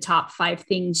 the top 5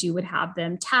 things you would have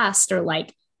them test, or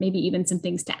like maybe even some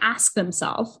things to ask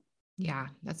themselves? Yeah,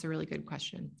 that's a really good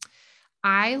question.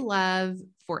 I love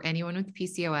for anyone with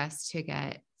PCOS to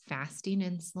get fasting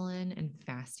insulin and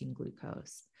fasting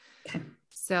glucose. Okay.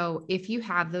 So if you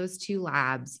have those 2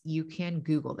 labs, you can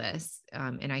Google this.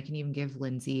 And I can even give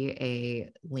Lindsay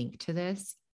a link to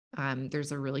this.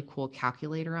 There's a really cool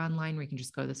calculator online where you can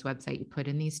just go to this website, you put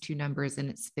in these 2 numbers and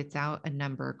it spits out a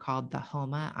number called the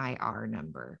HOMA-IR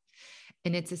number.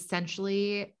 And it's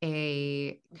essentially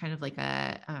a kind of like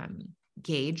a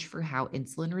gauge for how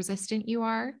insulin resistant you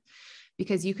are,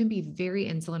 because you can be very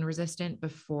insulin resistant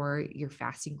before your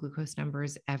fasting glucose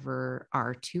numbers ever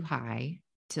are too high,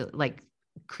 to like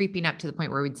creeping up to the point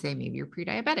where we'd say maybe you're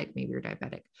pre-diabetic, maybe you're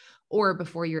diabetic, or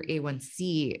before your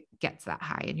A1C gets that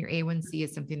high. And your A1C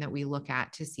is something that we look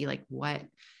at to see like, what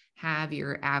have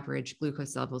your average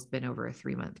glucose levels been over a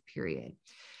 3-month period.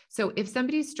 So if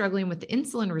somebody's struggling with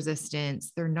insulin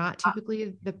resistance, they're not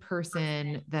typically the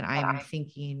person that I'm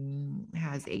thinking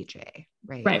has HA,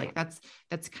 right? Like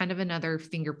that's kind of another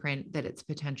fingerprint that it's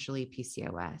potentially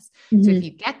PCOS. So if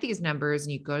you get these numbers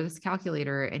and you go to this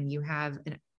calculator and you have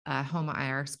a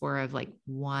HOMA-IR score of like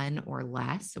 1 or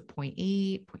less, so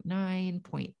 0.8, 0.9,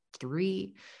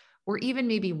 0.3, or even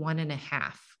maybe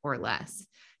 1.5 or less,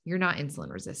 you're not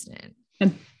insulin resistant.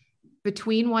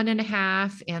 Between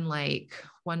 1.5 and like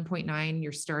 1.9,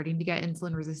 you're starting to get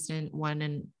insulin resistant.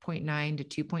 1.9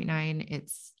 to 2.9,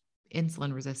 it's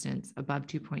insulin resistance. Above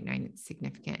 2.9, it's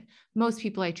significant. Most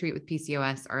people I treat with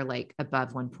PCOS are like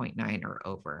above 1.9 or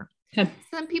over. Okay.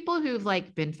 Some people who've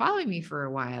like been following me for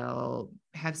a while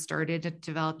have started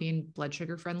developing blood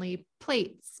sugar friendly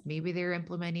plates. Maybe they're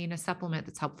implementing a supplement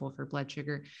that's helpful for blood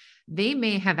sugar. They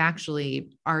may have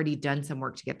actually already done some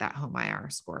work to get that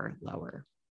HOMA-IR score lower.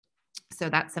 So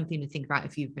that's something to think about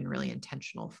if you've been really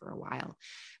intentional for a while.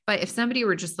 But if somebody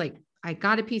were just like, I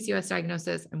got a PCOS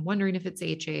diagnosis, I'm wondering if it's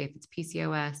HA, if it's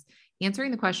PCOS,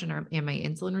 answering the question, am I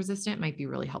insulin resistant, might be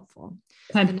really helpful.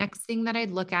 Okay. The next thing that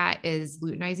I'd look at is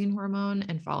luteinizing hormone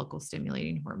and follicle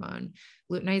stimulating hormone.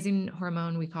 Luteinizing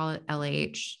hormone, we call it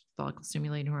LH, follicle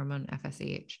stimulating hormone,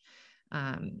 FSH.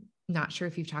 Not sure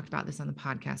if you've talked about this on the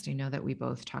podcast. I know that we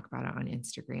both talk about it on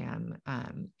Instagram.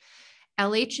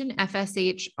 LH and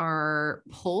FSH are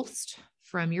pulsed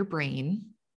from your brain,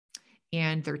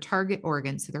 and their target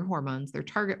organ, so they're hormones, their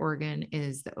target organ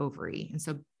is the ovary. And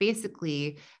so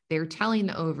basically they're telling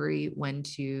the ovary when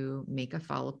to make a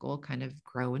follicle kind of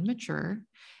grow and mature.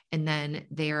 And then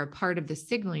they are a part of the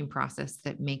signaling process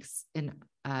that makes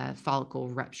a follicle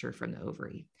rupture from the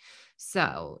ovary.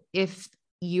 So if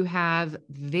you have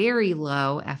very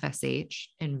low FSH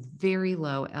and very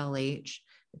low LH,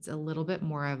 it's a little bit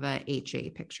more of a HA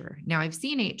picture. Now I've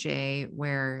seen HA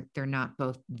where they're not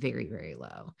both very, very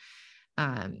low.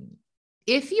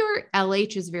 If your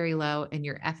LH is very low and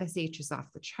your FSH is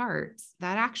off the charts,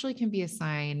 that actually can be a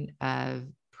sign of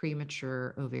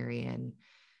premature ovarian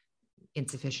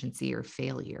insufficiency or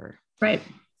failure. Right.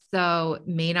 So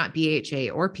may not be HA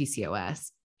or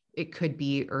PCOS. It could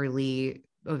be early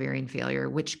ovarian failure,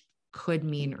 which could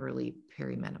mean early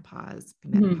perimenopause,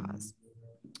 Mm-hmm. menopause.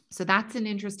 So that's an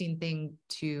interesting thing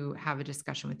to have a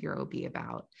discussion with your OB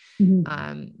about.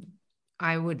 Mm-hmm.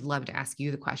 I would love to ask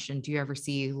you the question, do you ever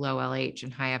see low LH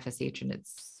and high FSH and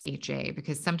it's HA?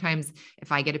 Because sometimes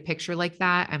if I get a picture like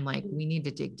that, I'm like, we need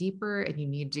to dig deeper and you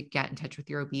need to get in touch with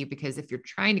your OB, because if you're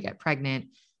trying to get pregnant,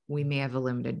 we may have a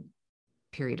limited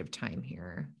period of time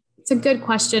here. It's a good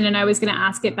question. And I was going to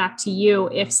ask it back to you.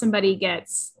 If somebody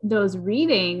gets those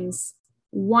readings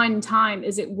one time,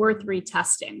 is it worth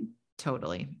retesting?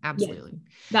 Totally. Absolutely.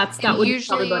 Yeah. That would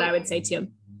probably what I would say too.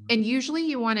 And usually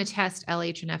you want to test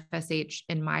LH and FSH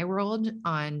in my world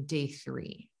on day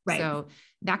 3. Right. So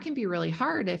that can be really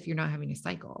hard if you're not having a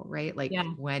cycle, right? Like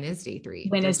when is day 3?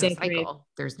 When There's is no day cycle. 3?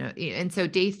 There's no, and so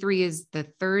day 3 is the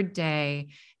 3rd day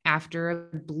after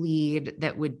a bleed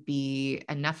that would be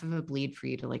enough of a bleed for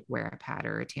you to like wear a pad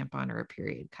or a tampon or a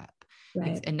period cup.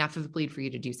 Right. It's enough of a bleed for you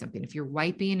to do something. If you're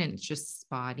wiping and it's just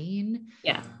spotting,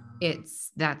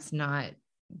 that's not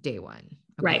day 1. Okay.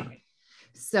 Right.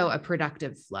 So a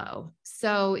productive flow.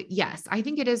 So yes, I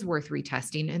think it is worth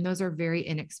retesting, and those are very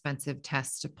inexpensive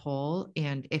tests to pull.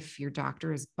 And if your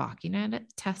doctor is balking at it,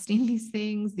 testing these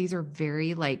things, these are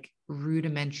very like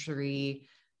rudimentary,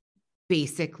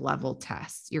 basic level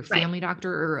tests. Your family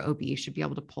doctor or OB should be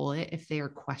able to pull it. If they are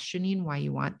questioning why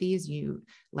you want these, you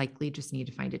likely just need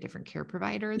to find a different care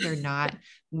provider. They're not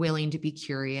willing to be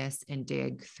curious and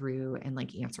dig through and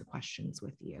like answer questions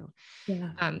with you.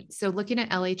 Yeah. So looking at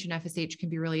LH and FSH can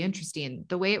be really interesting.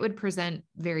 The way it would present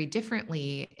very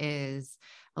differently is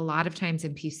a lot of times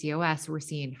in PCOS, we're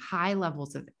seeing high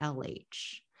levels of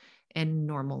LH and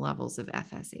normal levels of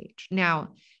FSH. Now,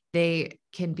 they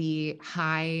can be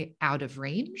high out of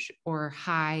range or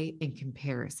high in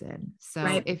comparison.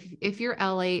 So if your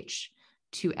LH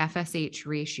to FSH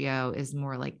ratio is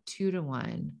more like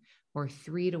 2-to-1 or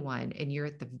 3-to-1, and you're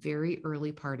at the very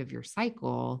early part of your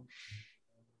cycle,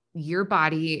 your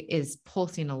body is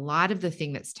pulsing a lot of the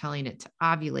thing that's telling it to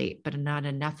ovulate, but not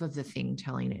enough of the thing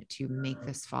telling it to make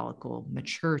this follicle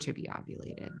mature to be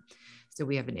ovulated. So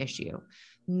we have an issue.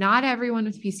 Not everyone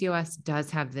with PCOS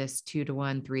does have this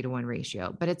 2-to-1, 3-to-1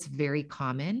 ratio, but it's very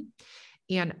common.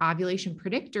 And ovulation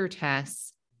predictor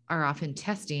tests are often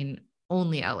testing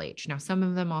only LH. Now, some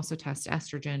of them also test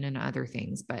estrogen and other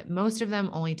things, but most of them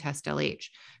only test LH.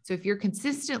 So if you're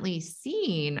consistently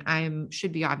seeing I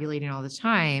should be ovulating all the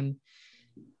time,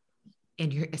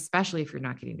 and especially if you're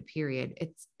not getting a period,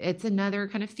 it's another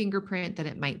kind of fingerprint that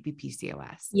it might be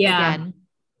PCOS. Yeah. Again,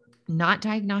 not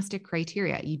diagnostic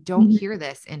criteria. You don't hear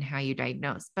this in how you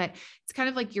diagnose, but it's kind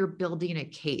of like you're building a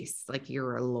case, like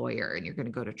you're a lawyer and you're going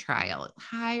to go to trial.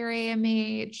 Higher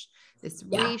AMH, this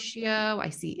ratio, I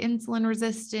see insulin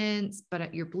resistance,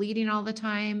 but you're bleeding all the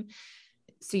time.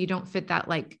 So you don't fit that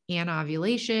like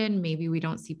anovulation. Maybe we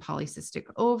don't see polycystic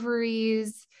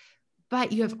ovaries,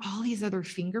 but you have all these other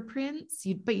fingerprints,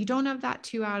 but you don't have that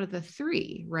 2 out of the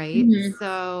 3, right?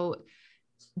 So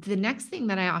the next thing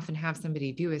that I often have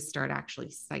somebody do is start actually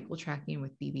cycle tracking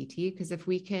with BBT. Because if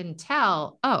we can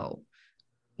tell,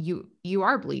 you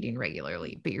are bleeding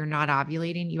regularly, but you're not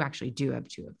ovulating, you actually do have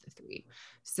 2 of the 3.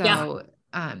 So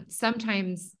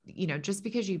sometimes, just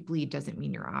because you bleed doesn't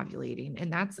mean you're ovulating.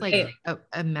 And that's like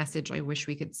a message I wish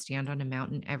we could stand on a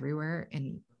mountain everywhere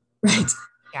and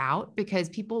out, because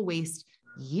people waste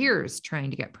years trying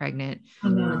to get pregnant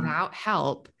without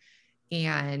help.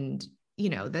 And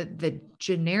the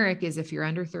generic is, if you're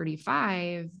under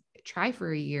 35, try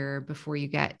for a year before you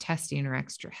get testing or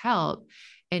extra help.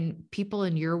 And people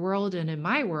in your world and in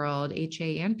my world,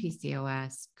 HA and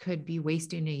PCOS, could be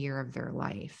wasting a year of their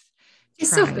life. It's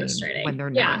so frustrating when they're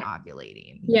not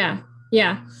ovulating. Yeah.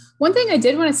 Yeah. One thing I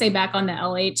did want to say back on the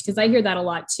LH, because I hear that a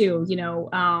lot too,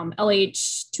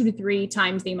 LH 2 to 3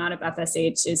 times the amount of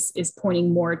FSH is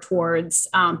pointing more towards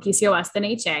PCOS than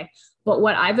HA. But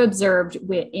what I've observed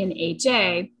in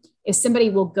HA is somebody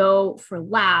will go for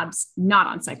labs, not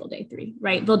on cycle day 3,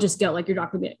 right? They'll just go, like your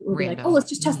doctor will be like, oh, let's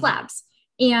just test labs.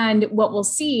 And what we'll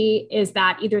see is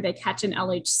that either they catch an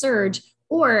LH surge,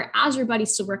 or as your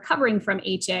body's still recovering from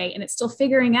HA and it's still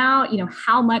figuring out,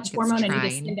 how much hormone I need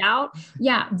to send out.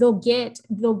 Yeah. They'll get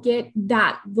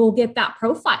that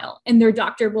profile, and their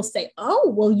doctor will say,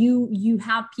 oh, well, you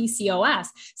have PCOS.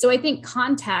 So I think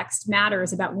context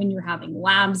matters about when you're having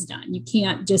labs done. You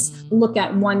can't just look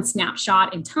at one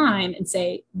snapshot in time and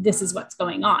say, this is what's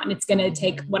going on. It's going to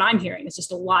take, what I'm hearing is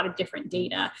just a lot of different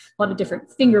data, a lot of different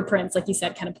fingerprints, like you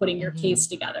said, kind of putting your case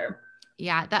together.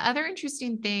 Yeah. The other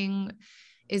interesting thing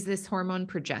is this hormone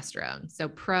progesterone. So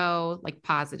like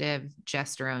positive,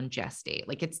 gesterone, gestate,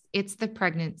 like it's the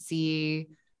pregnancy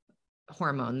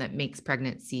hormone that makes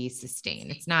pregnancy sustain.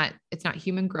 It's not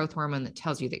human growth hormone that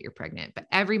tells you that you're pregnant, but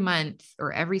every month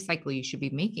or every cycle, you should be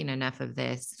making enough of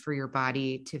this for your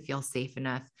body to feel safe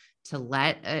enough to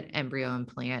let an embryo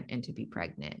implant and to be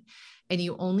pregnant. And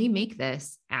you only make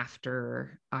this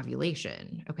after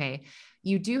ovulation. Okay.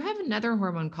 You do have another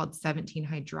hormone called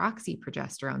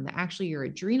 17-hydroxyprogesterone that actually your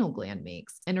adrenal gland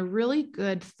makes. And a really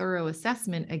good, thorough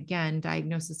assessment, again,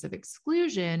 diagnosis of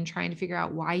exclusion, trying to figure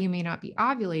out why you may not be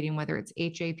ovulating, whether it's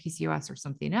HA, PCOS, or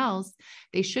something else,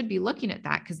 they should be looking at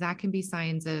that because that can be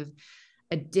signs of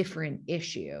a different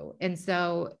issue. And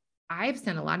so I've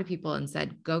sent a lot of people and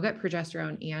said, go get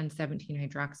progesterone and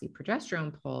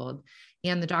 17-hydroxyprogesterone pulled.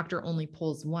 And the doctor only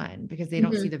pulls one because they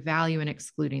don't see the value in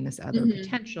excluding this other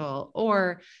potential.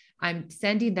 Or I'm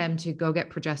sending them to go get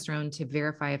progesterone to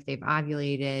verify if they've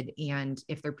ovulated and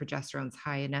if their progesterone's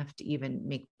high enough to even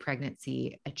make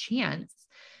pregnancy a chance.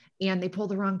 And they pull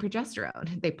the wrong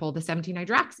progesterone. They pull the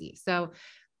 17-hydroxy. So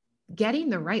getting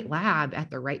the right lab at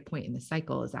the right point in the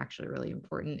cycle is actually really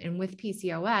important. And with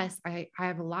PCOS, I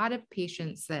have a lot of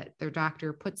patients that their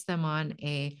doctor puts them on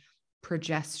a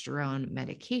progesterone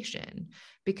medication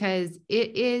because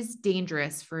it is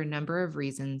dangerous for a number of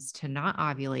reasons to not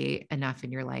ovulate enough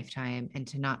in your lifetime and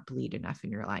to not bleed enough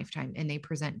in your lifetime. And they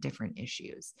present different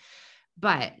issues.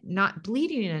 But not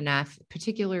bleeding enough,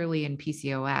 particularly in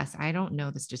PCOS, I don't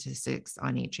know the statistics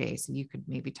on HA, so you could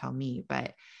maybe tell me,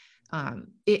 but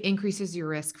it increases your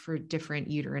risk for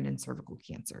different uterine and cervical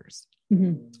cancers.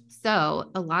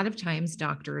 So a lot of times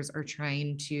doctors are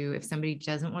trying to, if somebody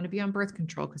doesn't want to be on birth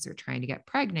control because they're trying to get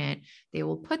pregnant, they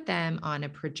will put them on a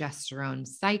progesterone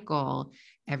cycle.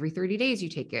 Every 30 days you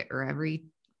take it, or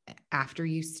after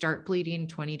you start bleeding,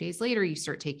 20 days later, you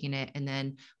start taking it. And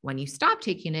then when you stop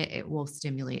taking it, it will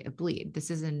stimulate a bleed. This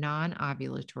is a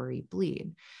non-ovulatory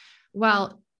bleed.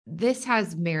 Well, this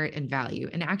has merit and value.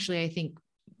 And actually, I think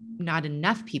not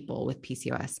enough people with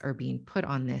PCOS are being put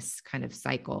on this kind of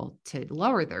cycle to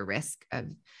lower their risk of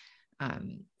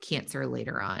cancer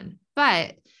later on.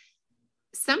 But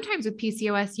sometimes with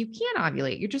PCOS, you can't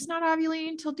ovulate. You're just not ovulating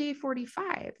until day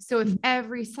 45. So if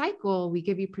every cycle we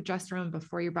give you progesterone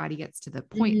before your body gets to the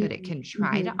point that it can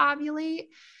try to ovulate,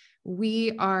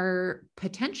 we are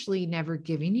potentially never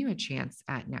giving you a chance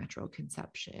at natural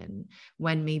conception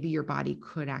when maybe your body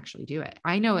could actually do it.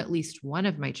 I know at least one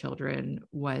of my children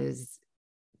was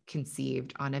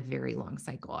conceived on a very long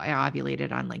cycle. I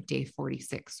ovulated on like day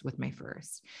 46 with my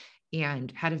first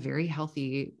and had a very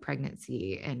healthy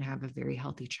pregnancy and have a very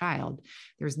healthy child.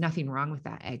 There was nothing wrong with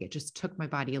that egg. It just took my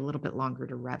body a little bit longer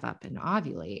to rev up and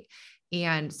ovulate.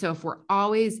 And so if we're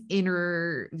always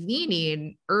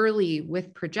intervening early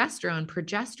with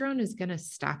progesterone is going to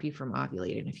stop you from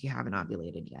ovulating if you haven't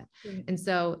ovulated yet. And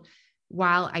so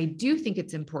while I do think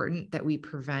it's important that we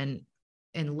prevent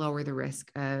and lower the risk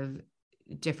of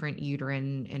different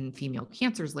uterine and female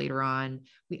cancers later on,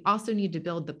 we also need to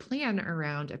build the plan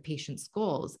around a patient's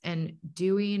goals, and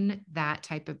doing that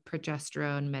type of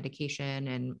progesterone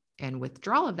medication and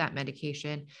withdrawal of that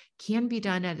medication can be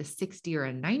done at a 60 or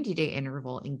a 90-day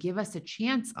interval and give us a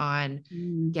chance on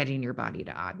getting your body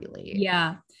to ovulate.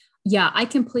 Yeah. Yeah, I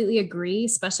completely agree,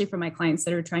 especially for my clients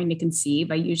that are trying to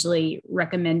conceive. I usually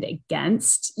recommend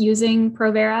against using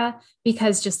Provera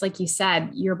because just like you said,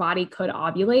 your body could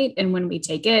ovulate. And when we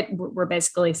take it, we're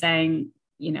basically saying,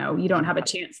 you don't have a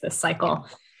chance this cycle.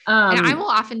 And I will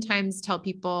oftentimes tell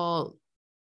people,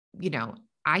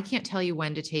 I can't tell you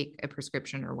when to take a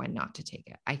prescription or when not to take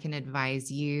it. I can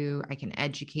advise you, I can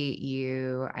educate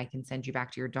you, I can send you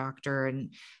back to your doctor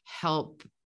and help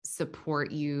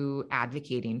support you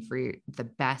advocating for the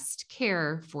best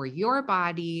care for your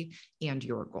body and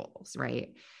your goals.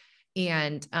 Right.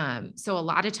 And so a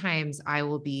lot of times I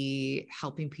will be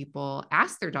helping people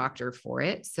ask their doctor for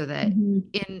it so that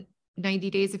in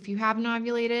 90 days, if you haven't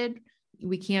ovulated,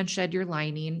 we can shed your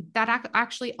lining. That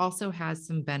actually also has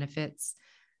some benefits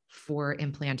for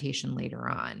implantation later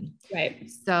on. Right.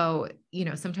 So,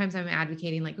 sometimes I'm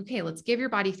advocating like, okay, let's give your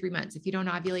body 3 months. If you don't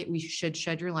ovulate, we should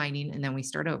shed your lining and then we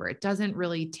start over. It doesn't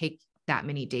really take that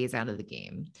many days out of the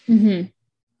game.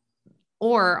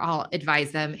 Or I'll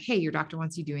advise them, hey, your doctor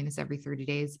wants you doing this every 30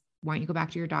 days. Why don't you go back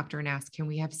to your doctor and ask, can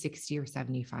we have 60 or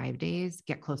 75 days,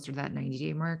 get closer to that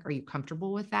 90-day mark? Are you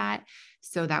comfortable with that?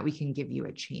 So that we can give you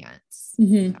a chance to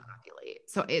ovulate.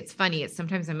 So it's funny.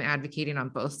 Sometimes I'm advocating on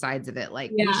both sides of it. Like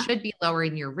we should be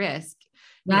lowering your risk.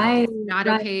 It's not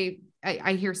okay.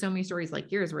 I hear so many stories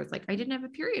like yours where it's like, I didn't have a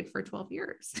period for 12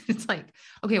 years. It's like,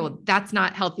 okay, well, that's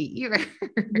not healthy either.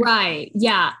 Right.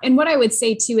 Yeah. And what I would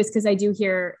say too, is because I do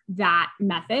hear that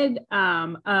method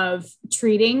of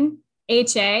treating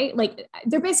HA, like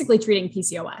they're basically treating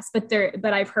PCOS,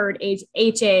 but I've heard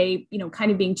HA,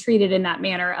 kind of being treated in that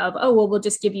manner of, oh, well, we'll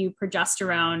just give you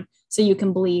progesterone so you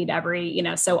can bleed every,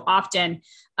 so often.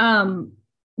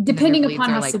 Depending upon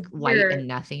how like severe, light and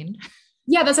nothing.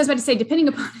 Yeah, that's what I was about to say. Depending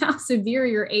upon how severe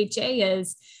your HA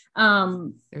is,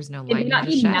 there's no it may lining not to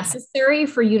be shed. necessary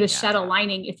for you to shed a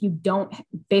lining if you don't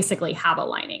basically have a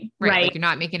lining, right? Like you're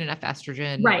not making enough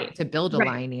estrogen to build a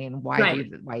lining.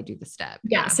 Why do the step?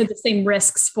 Yeah. So the same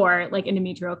risks for like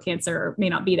endometrial cancer may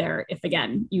not be there if,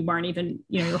 again, you aren't even,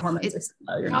 your hormones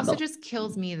are low. It also just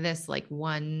kills me, this like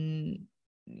one,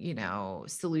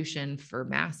 solution for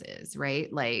masses,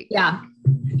 right? Like, yeah,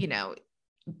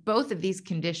 both of these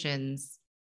conditions,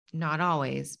 not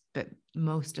always, but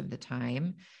most of the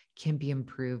time, can be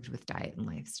improved with diet and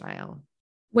lifestyle.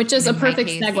 Which is a perfect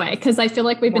segue, because I feel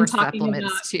like we've been talking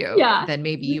about too, than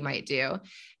maybe you might do.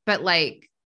 But like,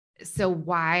 so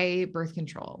why birth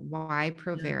control? Why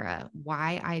Provera?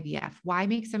 Why IVF? Why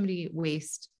make somebody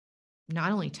waste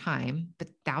not only time, but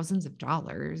thousands of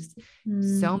dollars,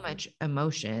 so much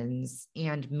emotions,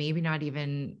 and maybe not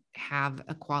even have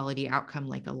a quality outcome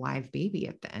like a live baby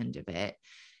at the end of it?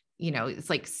 It's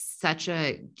like such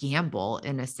a gamble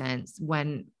in a sense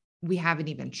when we haven't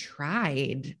even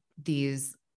tried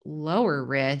these lower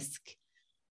risk,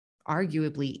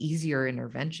 arguably easier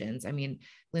interventions. I mean,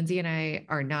 Lindsay and I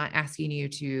are not asking you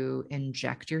to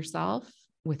inject yourself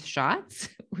with shots.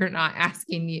 We're not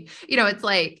asking you, it's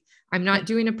like, I'm not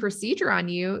doing a procedure on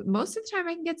you. Most of the time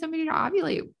I can get somebody to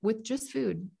ovulate with just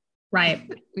food. Right.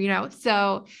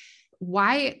 So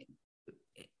why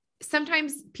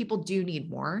sometimes people do need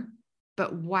more,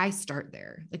 but why start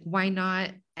there? Like, why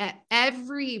not?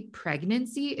 Every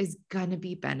pregnancy is going to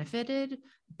be benefited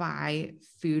by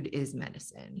food is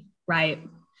medicine. Right.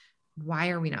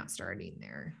 Why are we not starting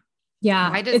there? Yeah.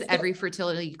 Why does every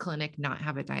fertility clinic not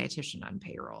have a dietitian on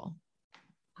payroll?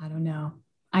 I don't know.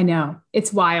 I know.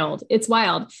 It's wild. It's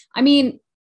wild. I mean,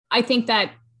 I think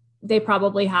that they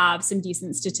probably have some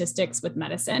decent statistics with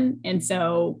medicine. And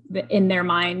so in their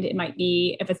mind, it might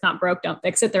be, if it's not broke, don't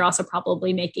fix it. They're also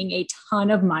probably making a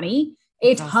ton of money,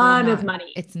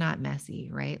 It's not messy,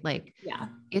 right? Like,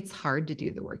 it's hard to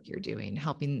do the work you're doing,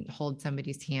 helping hold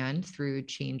somebody's hand through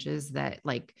changes that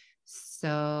like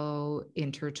so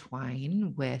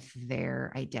intertwine with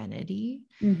their identity.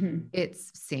 Mm-hmm.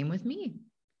 It's same with me.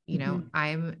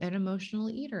 I'm an emotional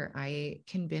eater. I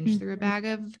can binge through a bag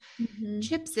of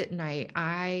chips at night.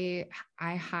 I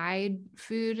hide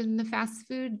food in the fast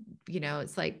food.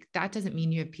 It's like, that doesn't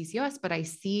mean you have PCOS, but I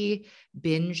see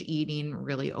binge eating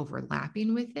really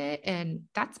overlapping with it. And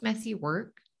that's messy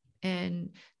work. And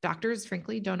doctors,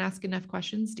 frankly, don't ask enough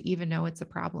questions to even know it's a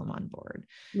problem on board.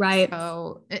 Right.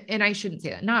 So, and I shouldn't say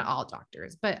that, not all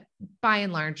doctors, but by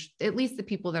and large, at least the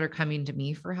people that are coming to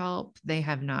me for help, they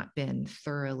have not been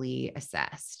thoroughly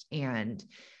assessed. And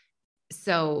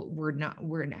so we're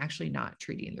actually not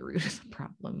treating the root of the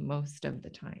problem most of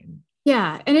the time.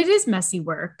 Yeah. And it is messy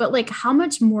work, but like, how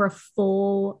much more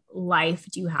full life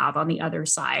do you have on the other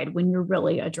side when you're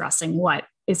really addressing what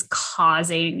is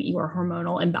causing your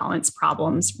hormonal imbalance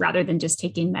problems, rather than just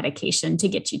taking medication to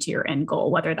get you to your end goal,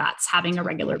 whether that's having a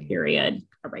regular period,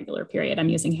 I'm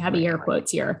using heavy air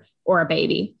quotes here, or a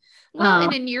baby. Well,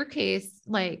 and in your case,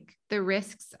 like the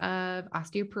risks of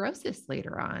osteoporosis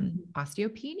later on,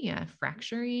 osteopenia,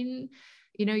 fracturing,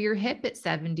 your hip at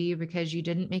 70 because you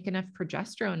didn't make enough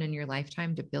progesterone in your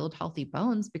lifetime to build healthy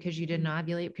bones, because you didn't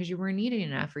ovulate because you weren't eating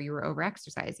enough or you were over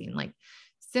exercising. Like,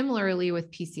 similarly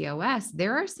with PCOS,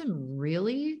 there are some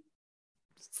really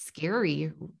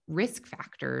scary risk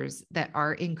factors that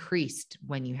are increased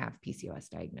when you have PCOS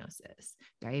diagnosis: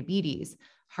 diabetes,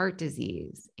 heart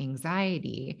disease,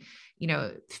 anxiety,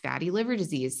 fatty liver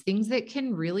disease, things that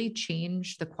can really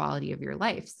change the quality of your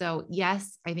life. So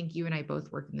yes, I think you and I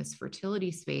both work in this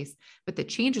fertility space, but the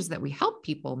changes that we help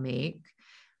people make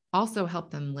also help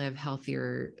them live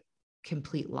healthier,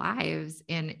 complete lives.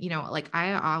 And, like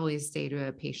I always say to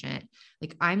a patient,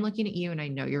 like, I'm looking at you and I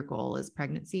know your goal is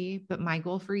pregnancy, but my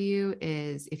goal for you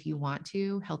is, if you want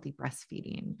to, healthy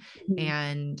breastfeeding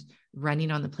and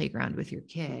running on the playground with your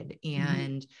kid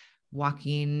and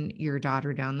walking your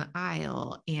daughter down the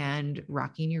aisle and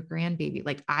rocking your grandbaby.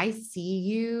 Like, I see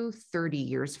you 30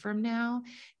 years from now,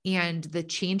 and the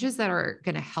changes that are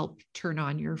going to help turn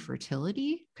on your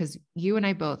fertility, because you and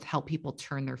I both help people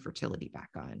turn their fertility back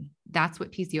on. That's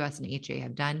what PCOS and HA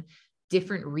have done.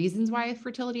 Different reasons why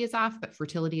fertility is off, but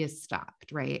fertility is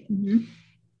stopped, right?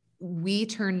 We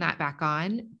turn that back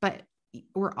on, but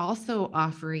we're also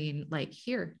offering, like,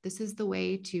 here, this is the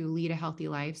way to lead a healthy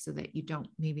life so that you don't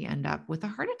maybe end up with a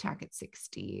heart attack at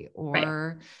 60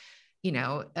 or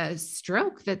a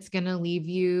stroke that's going to leave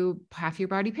you half your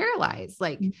body paralyzed.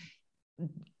 Like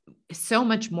so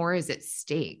much more is at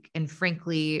stake. And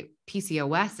frankly,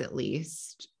 PCOS at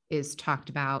least is talked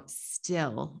about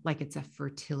still like it's a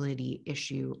fertility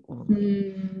issue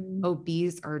only.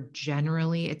 OBs are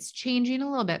generally, it's changing a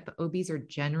little bit, but OBs are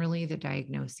generally the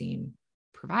diagnosing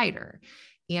provider.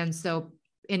 And so,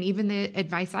 and even the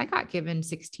advice I got given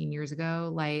 16 years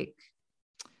ago, like,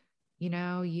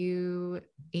 18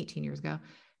 years ago,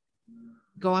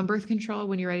 go on birth control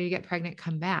when you're ready to get pregnant,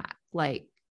 come back. Like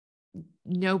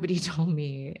nobody told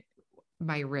me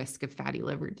my risk of fatty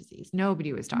liver disease.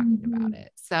 Nobody was talking about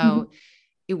it. So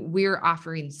we're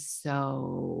offering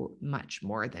so much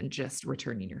more than just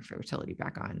returning your fertility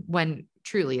back on, when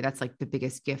truly that's like the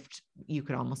biggest gift you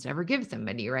could almost ever give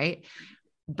somebody. Right.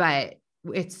 But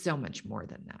it's so much more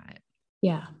than that.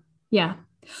 Yeah. Yeah.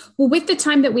 Well, with the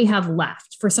time that we have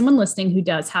left, for someone listening who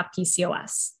does have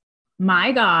PCOS,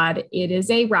 my God, it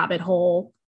is a rabbit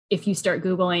hole. If you start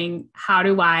Googling, how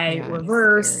do I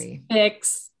reverse,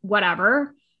 fix,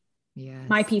 whatever,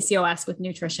 my PCOS with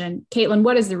nutrition. Caitlin,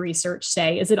 what does the research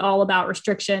say? Is it all about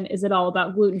restriction? Is it all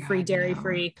about gluten-free,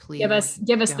 dairy-free? Give us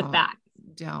the fact.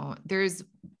 There's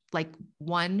like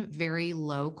one very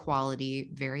low quality,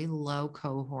 very low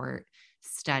cohort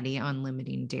study on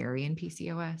limiting dairy in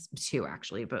PCOS, two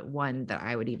actually, but one that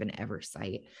I would even ever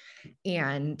cite.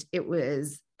 And it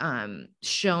was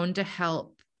shown to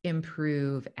help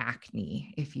improve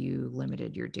acne if you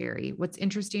limited your dairy. What's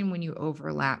interesting when you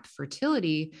overlap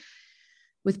fertility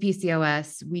with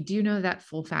PCOS, we do know that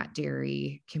full fat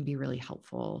dairy can be really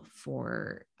helpful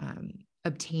for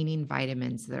obtaining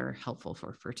vitamins that are helpful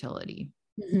for fertility.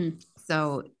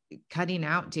 So cutting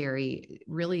out dairy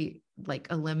really like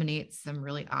eliminates some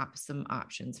really some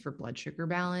options for blood sugar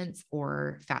balance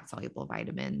or fat soluble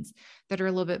vitamins that are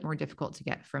a little bit more difficult to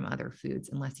get from other foods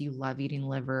unless you love eating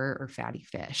liver or fatty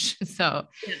fish. So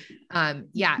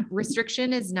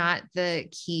restriction is not the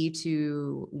key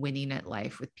to winning at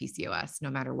life with PCOS, no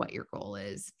matter what your goal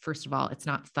is. First of all, it's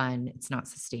not fun. It's not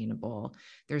sustainable.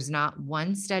 There's not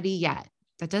one study yet.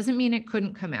 That doesn't mean it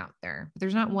couldn't come out there, but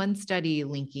there's not one study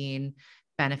linking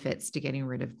benefits to getting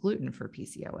rid of gluten for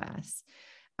PCOS.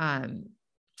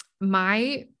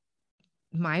 My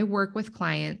work with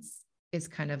clients is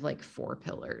kind of like 4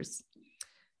 pillars: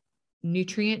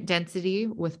 nutrient density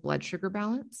with blood sugar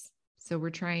balance. So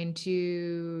we're trying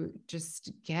to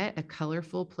just get a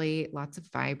colorful plate, lots of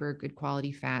fiber, good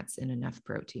quality fats, and enough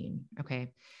protein. Okay.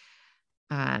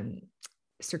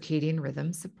 Circadian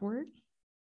rhythm support,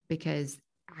 because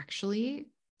actually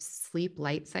sleep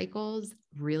light cycles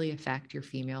really affect your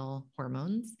female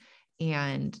hormones,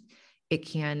 and it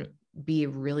can be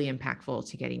really impactful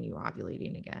to getting you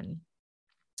ovulating again.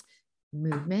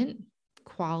 Movement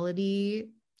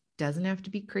quality doesn't have to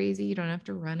be crazy. You don't have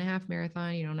to run a half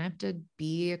marathon. You don't have to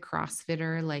be a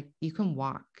CrossFitter. Like you can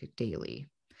walk daily.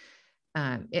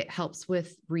 It helps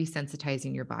with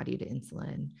resensitizing your body to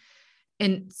insulin.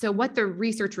 And so what the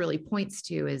research really points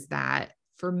to is that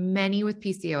for many with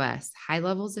PCOS, high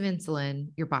levels of insulin,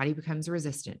 your body becomes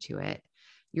resistant to it.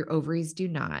 Your ovaries do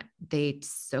not. They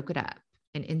soak it up.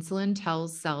 And insulin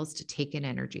tells cells to take in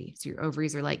energy. So your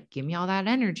ovaries are like, give me all that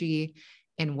energy.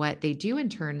 And what they do in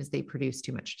turn is they produce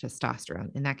too much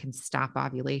testosterone, and that can stop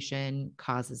ovulation,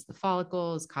 causes the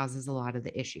follicles, causes a lot of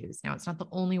the issues. Now, it's not the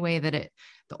only way the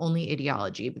only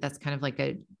etiology, but that's kind of like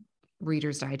a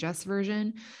Reader's Digest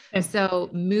version.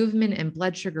 So movement and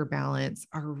blood sugar balance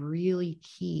are really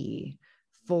key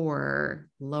for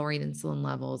lowering insulin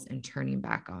levels and turning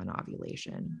back on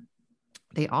ovulation.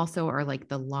 They also are like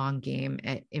the long game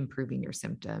at improving your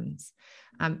symptoms.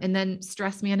 And then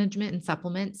stress management and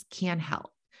supplements can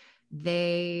help.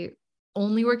 They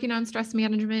only working on stress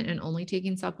management and only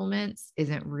taking supplements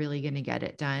isn't really going to get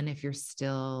it done if you're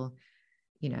still,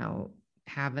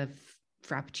 have a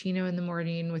frappuccino in the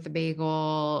morning with a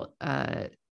bagel,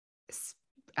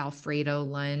 Alfredo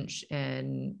lunch,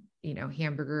 and,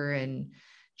 hamburger and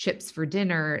chips for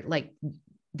dinner. Like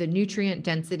the nutrient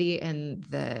density and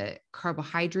the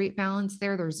carbohydrate balance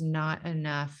there's not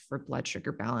enough for blood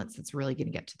sugar balance. That's really going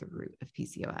to get to the root of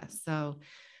PCOS. So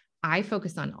I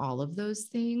focus on all of those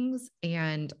things,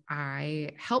 and I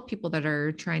help people that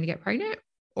are trying to get pregnant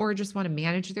or just want to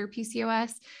manage their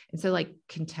PCOS. And so like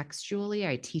contextually,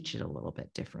 I teach it a little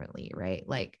bit differently, right?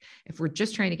 Like if we're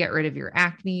just trying to get rid of your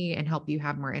acne and help you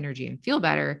have more energy and feel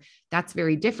better, that's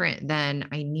very different than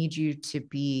I need you to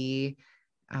be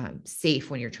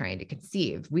safe when you're trying to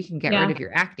conceive. We can get rid of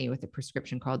your acne with a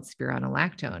prescription called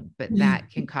spironolactone, but that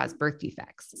can cause birth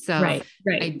defects. So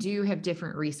I do have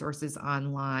different resources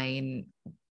online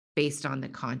based on the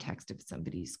context of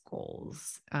somebody's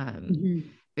goals. Mm-hmm.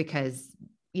 Because,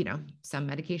 you know, some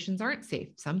medications aren't safe.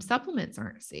 Some supplements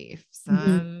aren't safe.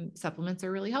 Mm-hmm. Some supplements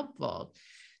are really helpful.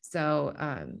 So,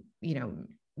 you know,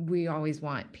 we always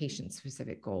want patient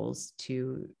specific goals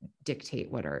to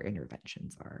dictate what our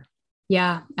interventions are.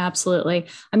 Yeah, absolutely.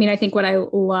 I mean, I think what I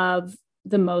love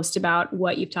the most about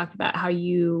what you've talked about, how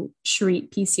you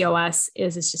treat PCOS,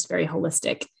 is it's just very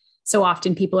holistic. So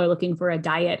often people are looking for a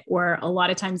diet, or a lot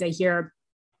of times I hear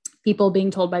people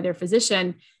being told by their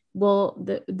physician, well,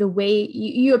 the way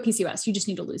you have PCOS, you just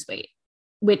need to lose weight,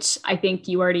 which I think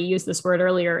you already used this word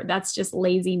earlier. That's just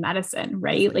lazy medicine,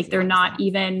 right? Like they're not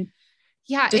even.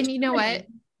 Yeah. And you know what?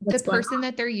 The What's person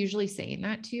that they're usually saying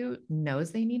that to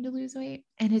knows they need to lose weight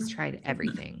and has tried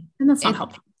everything. And that's not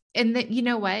helpful. And that, you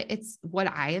know what? It's what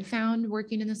I have found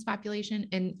working in this population.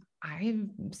 And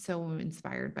I'm so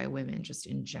inspired by women just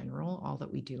in general. All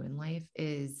that we do in life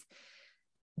is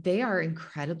they are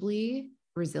incredibly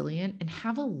resilient and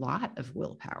have a lot of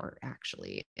willpower,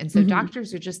 actually. And so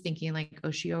doctors are just thinking like,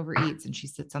 oh, she overeats and she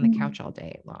sits on the couch all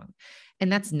day long.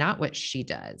 And that's not what she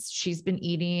does. She's been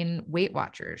eating Weight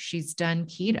Watchers. She's done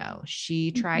keto.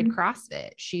 She tried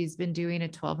CrossFit. She's been doing a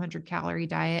 1,200 calorie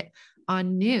diet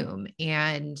on Noom,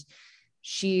 and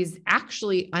she's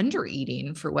actually under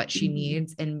eating for what she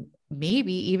needs, and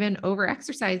maybe even over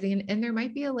exercising. And there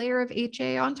might be a layer of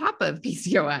HA on top of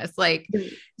PCOS. Like,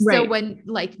 so when,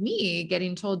 like me,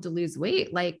 getting told to lose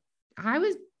weight, like I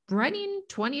was running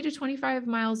 20 to 25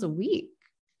 miles a week,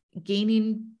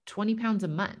 gaining 20 pounds a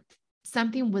month.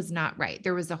 Something was not right.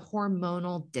 There was a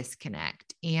hormonal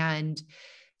disconnect. And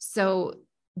so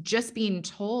just being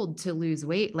told to lose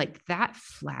weight, like that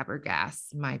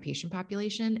flabbergasts my patient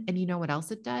population. And you know what else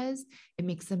it does? It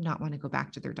makes them not want to go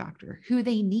back to their doctor, who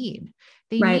they need.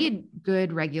 They need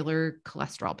good, regular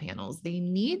cholesterol panels. They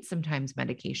need sometimes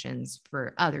medications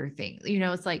for other things. You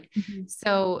know, it's like,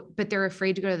 so, but they're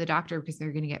afraid to go to the doctor because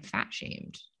they're going to get fat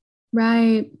shamed.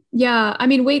 Right. Yeah. I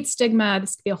mean, weight stigma,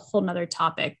 this could be a whole nother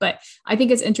topic, but I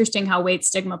think it's interesting how weight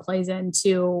stigma plays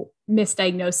into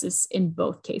misdiagnosis in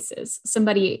both cases.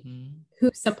 Somebody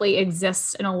who simply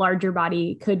exists in a larger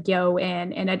body could go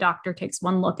in and a doctor takes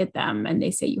one look at them and they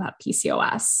say, you have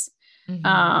PCOS.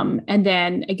 And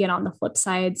then again, on the flip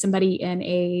side, somebody in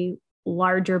a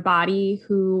larger body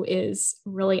who is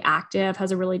really active,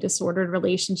 has a really disordered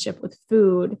relationship with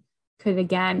food, could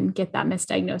again get that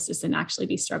misdiagnosis and actually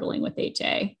be struggling with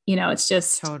HA. You know, it's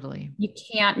just you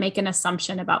can't make an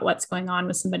assumption about what's going on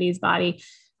with somebody's body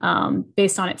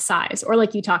based on its size. Or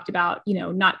like you talked about, you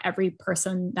know, not every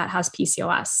person that has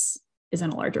PCOS is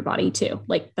in a larger body too.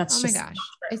 Like that's oh my gosh.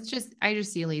 It's just, I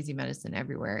just see lazy medicine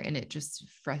everywhere. And it just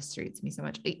frustrates me so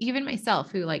much. Even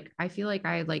myself, who like, I feel like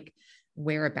I like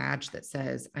wear a badge that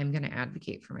says I'm going to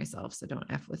advocate for myself. So don't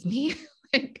F with me.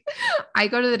 Like I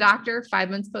go to the doctor 5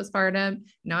 months postpartum,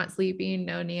 not sleeping,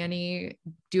 no nanny,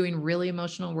 doing really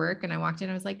emotional work. And I walked in,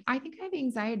 I was like, I think I have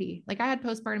anxiety. Like I had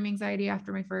postpartum anxiety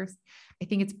after my first. I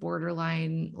think it's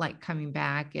borderline, like coming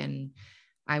back. And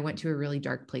I went to a really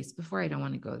dark place before. I don't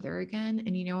want to go there again.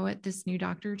 And you know what this new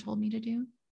doctor told me to do?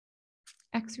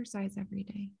 Exercise every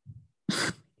day.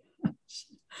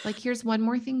 Like, here's one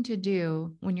more thing to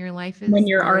do when your life is when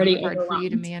you're already hard for you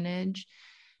to manage.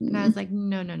 And I was like,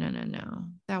 no,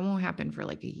 that won't happen for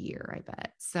like a year, I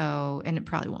bet. So, and it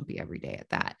probably won't be every day at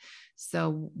that.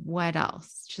 So what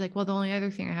else? She's like, well, the only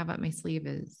other thing I have up my sleeve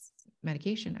is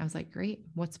medication. I was like, great.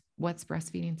 What's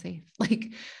breastfeeding safe?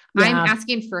 Like I'm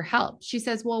asking for help. She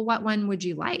says, well, what one would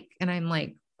you like? And I'm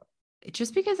like,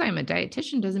 just because I'm a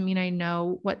dietitian doesn't mean I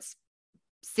know what's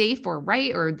safe or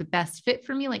right or the best fit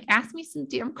for me. Like ask me some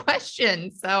damn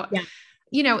questions. So,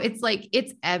 you know, it's like,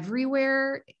 it's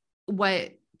everywhere.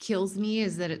 What kills me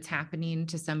is that it's happening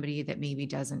to somebody that maybe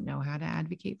doesn't know how to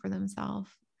advocate for themselves.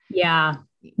 Yeah.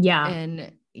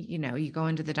 And, you know, you go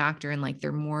into the doctor and like,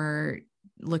 they're more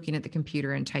looking at the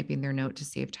computer and typing their note to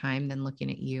save time than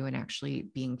looking at you and actually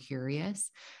being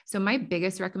curious. So my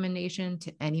biggest recommendation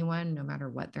to anyone, no matter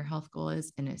what their health goal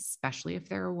is, and especially if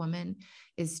they're a woman,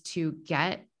 is to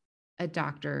get a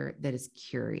doctor that is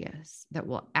curious, that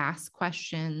will ask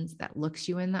questions, that looks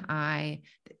you in the eye,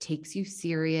 that takes you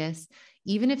serious,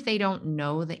 even if they don't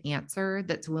know the answer,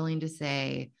 that's willing to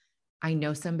say, I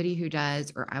know somebody who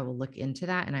does, or I will look into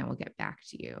that and I will get back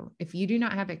to you. If you do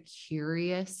not have a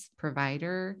curious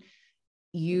provider,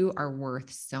 you are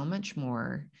worth so much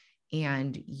more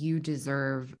and you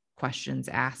deserve questions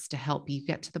asked to help you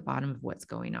get to the bottom of what's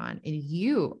going on. And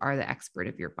you are the expert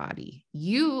of your body.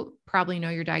 You probably know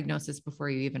your diagnosis before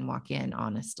you even walk in,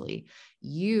 honestly.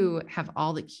 You have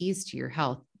all the keys to your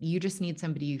health. You just need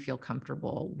somebody you feel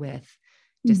comfortable with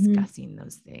discussing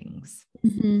those things.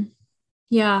 Mm-hmm.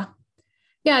 Yeah.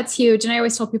 Yeah, it's huge. And I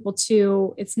always tell people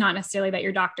too, it's not necessarily that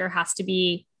your doctor has to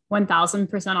be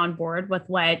 1000% on board with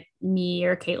what me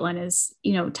or Caitlin is,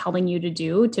 telling you to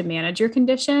do to manage your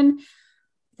condition.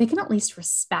 They can at least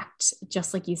respect,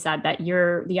 just like you said, that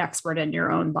you're the expert in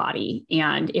your own body.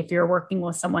 And if you're working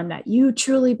with someone that you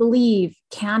truly believe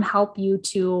can help you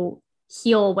to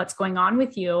heal what's going on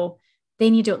with you, they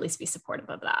need to at least be supportive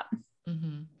of that.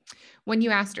 Mm-hmm. When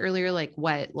you asked earlier, like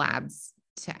what labs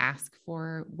to ask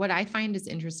for, what I find is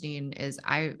interesting is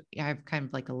I have kind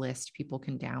of like a list people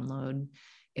can download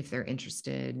if they're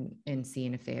interested in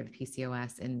seeing if they have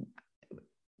PCOS. And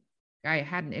I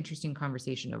had an interesting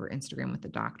conversation over Instagram with the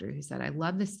doctor who said, I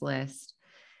love this list.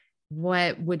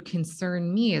 What would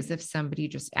concern me is if somebody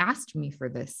just asked me for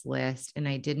this list and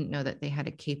I didn't know that they had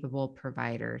a capable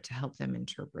provider to help them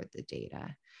interpret the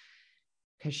data.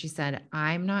 Because she said,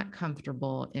 I'm not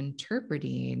comfortable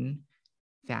interpreting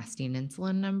fasting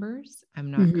insulin numbers.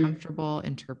 I'm not comfortable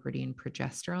interpreting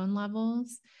progesterone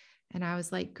levels. And I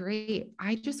was like, great.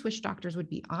 I just wish doctors would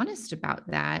be honest about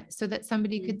that so that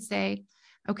somebody could say,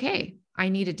 okay, I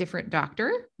need a different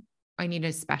doctor. I need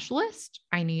a specialist.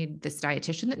 I need this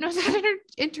dietitian that knows how to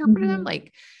interpret them.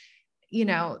 Like,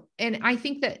 and I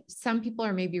think that some people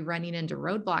are maybe running into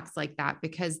roadblocks like that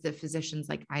because the physician's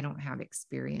like, I don't have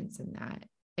experience in that.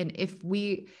 And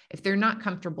if they're not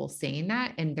comfortable saying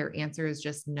that and their answer is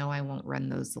just, no, I won't run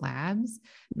those labs,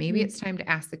 maybe it's time to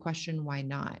ask the question, why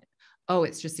not? Oh,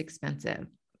 it's just expensive.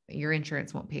 Your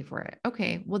insurance won't pay for it.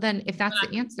 Okay. Well, then if that's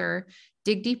the answer,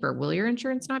 dig deeper. Will your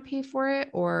insurance not pay for it?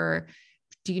 Or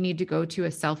do you need to go to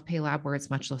a self-pay lab where it's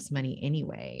much less money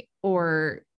anyway?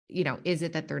 Or, is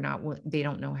it that they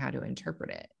don't know how to interpret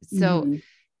it? So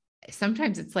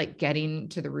sometimes it's like getting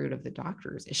to the root of the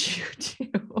doctor's issue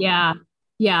too. Yeah.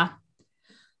 Yeah.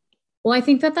 Well, I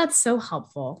think that that's so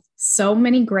helpful. So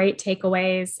many great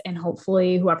takeaways, and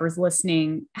hopefully whoever's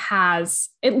listening has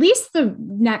at least the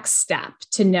next step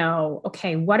to know,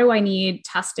 okay, what do I need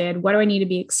tested? What do I need to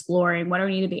be exploring? What do I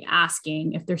need to be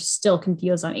asking if they're still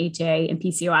confused on HA and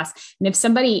PCOS? And if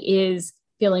somebody is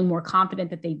feeling more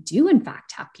confident that they do in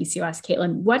fact have PCOS,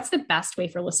 Caitlin, what's the best way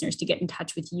for listeners to get in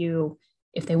touch with you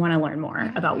if they want to learn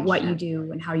more about what you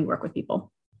do and how you work with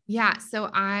people? Yeah. So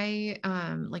I,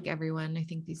 like everyone, I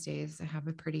think these days I have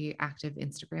a pretty active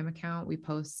Instagram account. We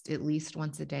post at least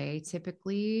once a day,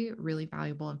 typically really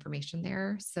valuable information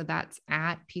there. So that's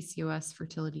at PCOS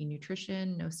Fertility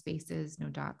Nutrition, no spaces, no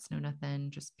dots, no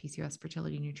nothing, just PCOS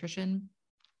Fertility Nutrition.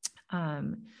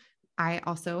 I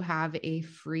also have a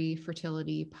free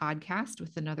fertility podcast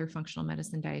with another functional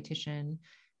medicine dietitian,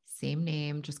 same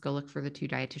name. Just go look for the two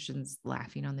dietitians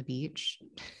laughing on the beach.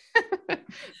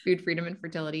 Food freedom and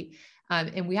fertility.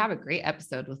 And we have a great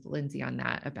episode with Lindsay on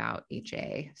that about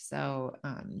HA. So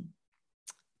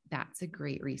that's a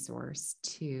great resource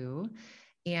too.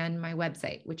 And my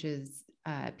website, which is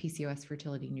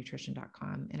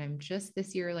PCOSfertilitynutrition.com. And I'm just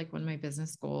this year, like one of my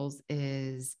business goals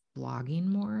is blogging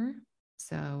more.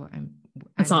 So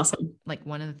that's awesome. Like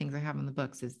one of the things I have on the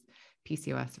books is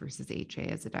PCOS versus HA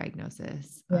as a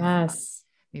diagnosis. Yes.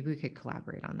 Maybe we could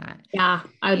collaborate on that. Yeah.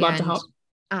 I would love to help.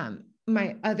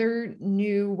 My other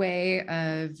new way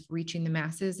of reaching the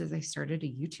masses is I started a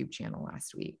YouTube channel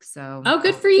last week. So,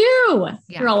 good for you.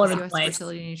 Yeah, you're all over the place.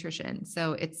 Fertility nutrition.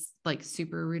 So it's like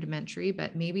super rudimentary,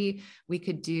 but maybe we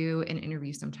could do an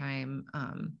interview sometime,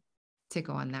 to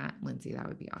go on that, Lindsay. That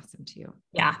would be awesome too.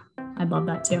 Yeah, I'd love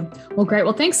that too. Well, great.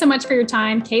 Well, thanks so much for your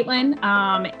time, Caitlin,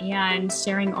 and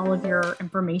sharing all of your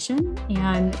information,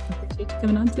 and I appreciate you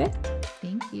coming on today.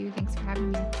 Thank you. Thanks for having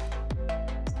me.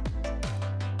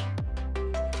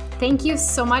 Thank you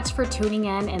so much for tuning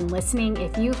in and listening.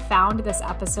 If you found this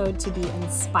episode to be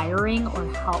inspiring or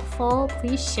helpful,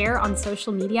 please share on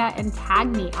social media and tag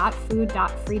me at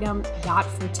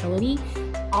food.freedom.fertility.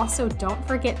 Also, don't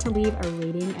forget to leave a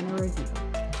rating and a review.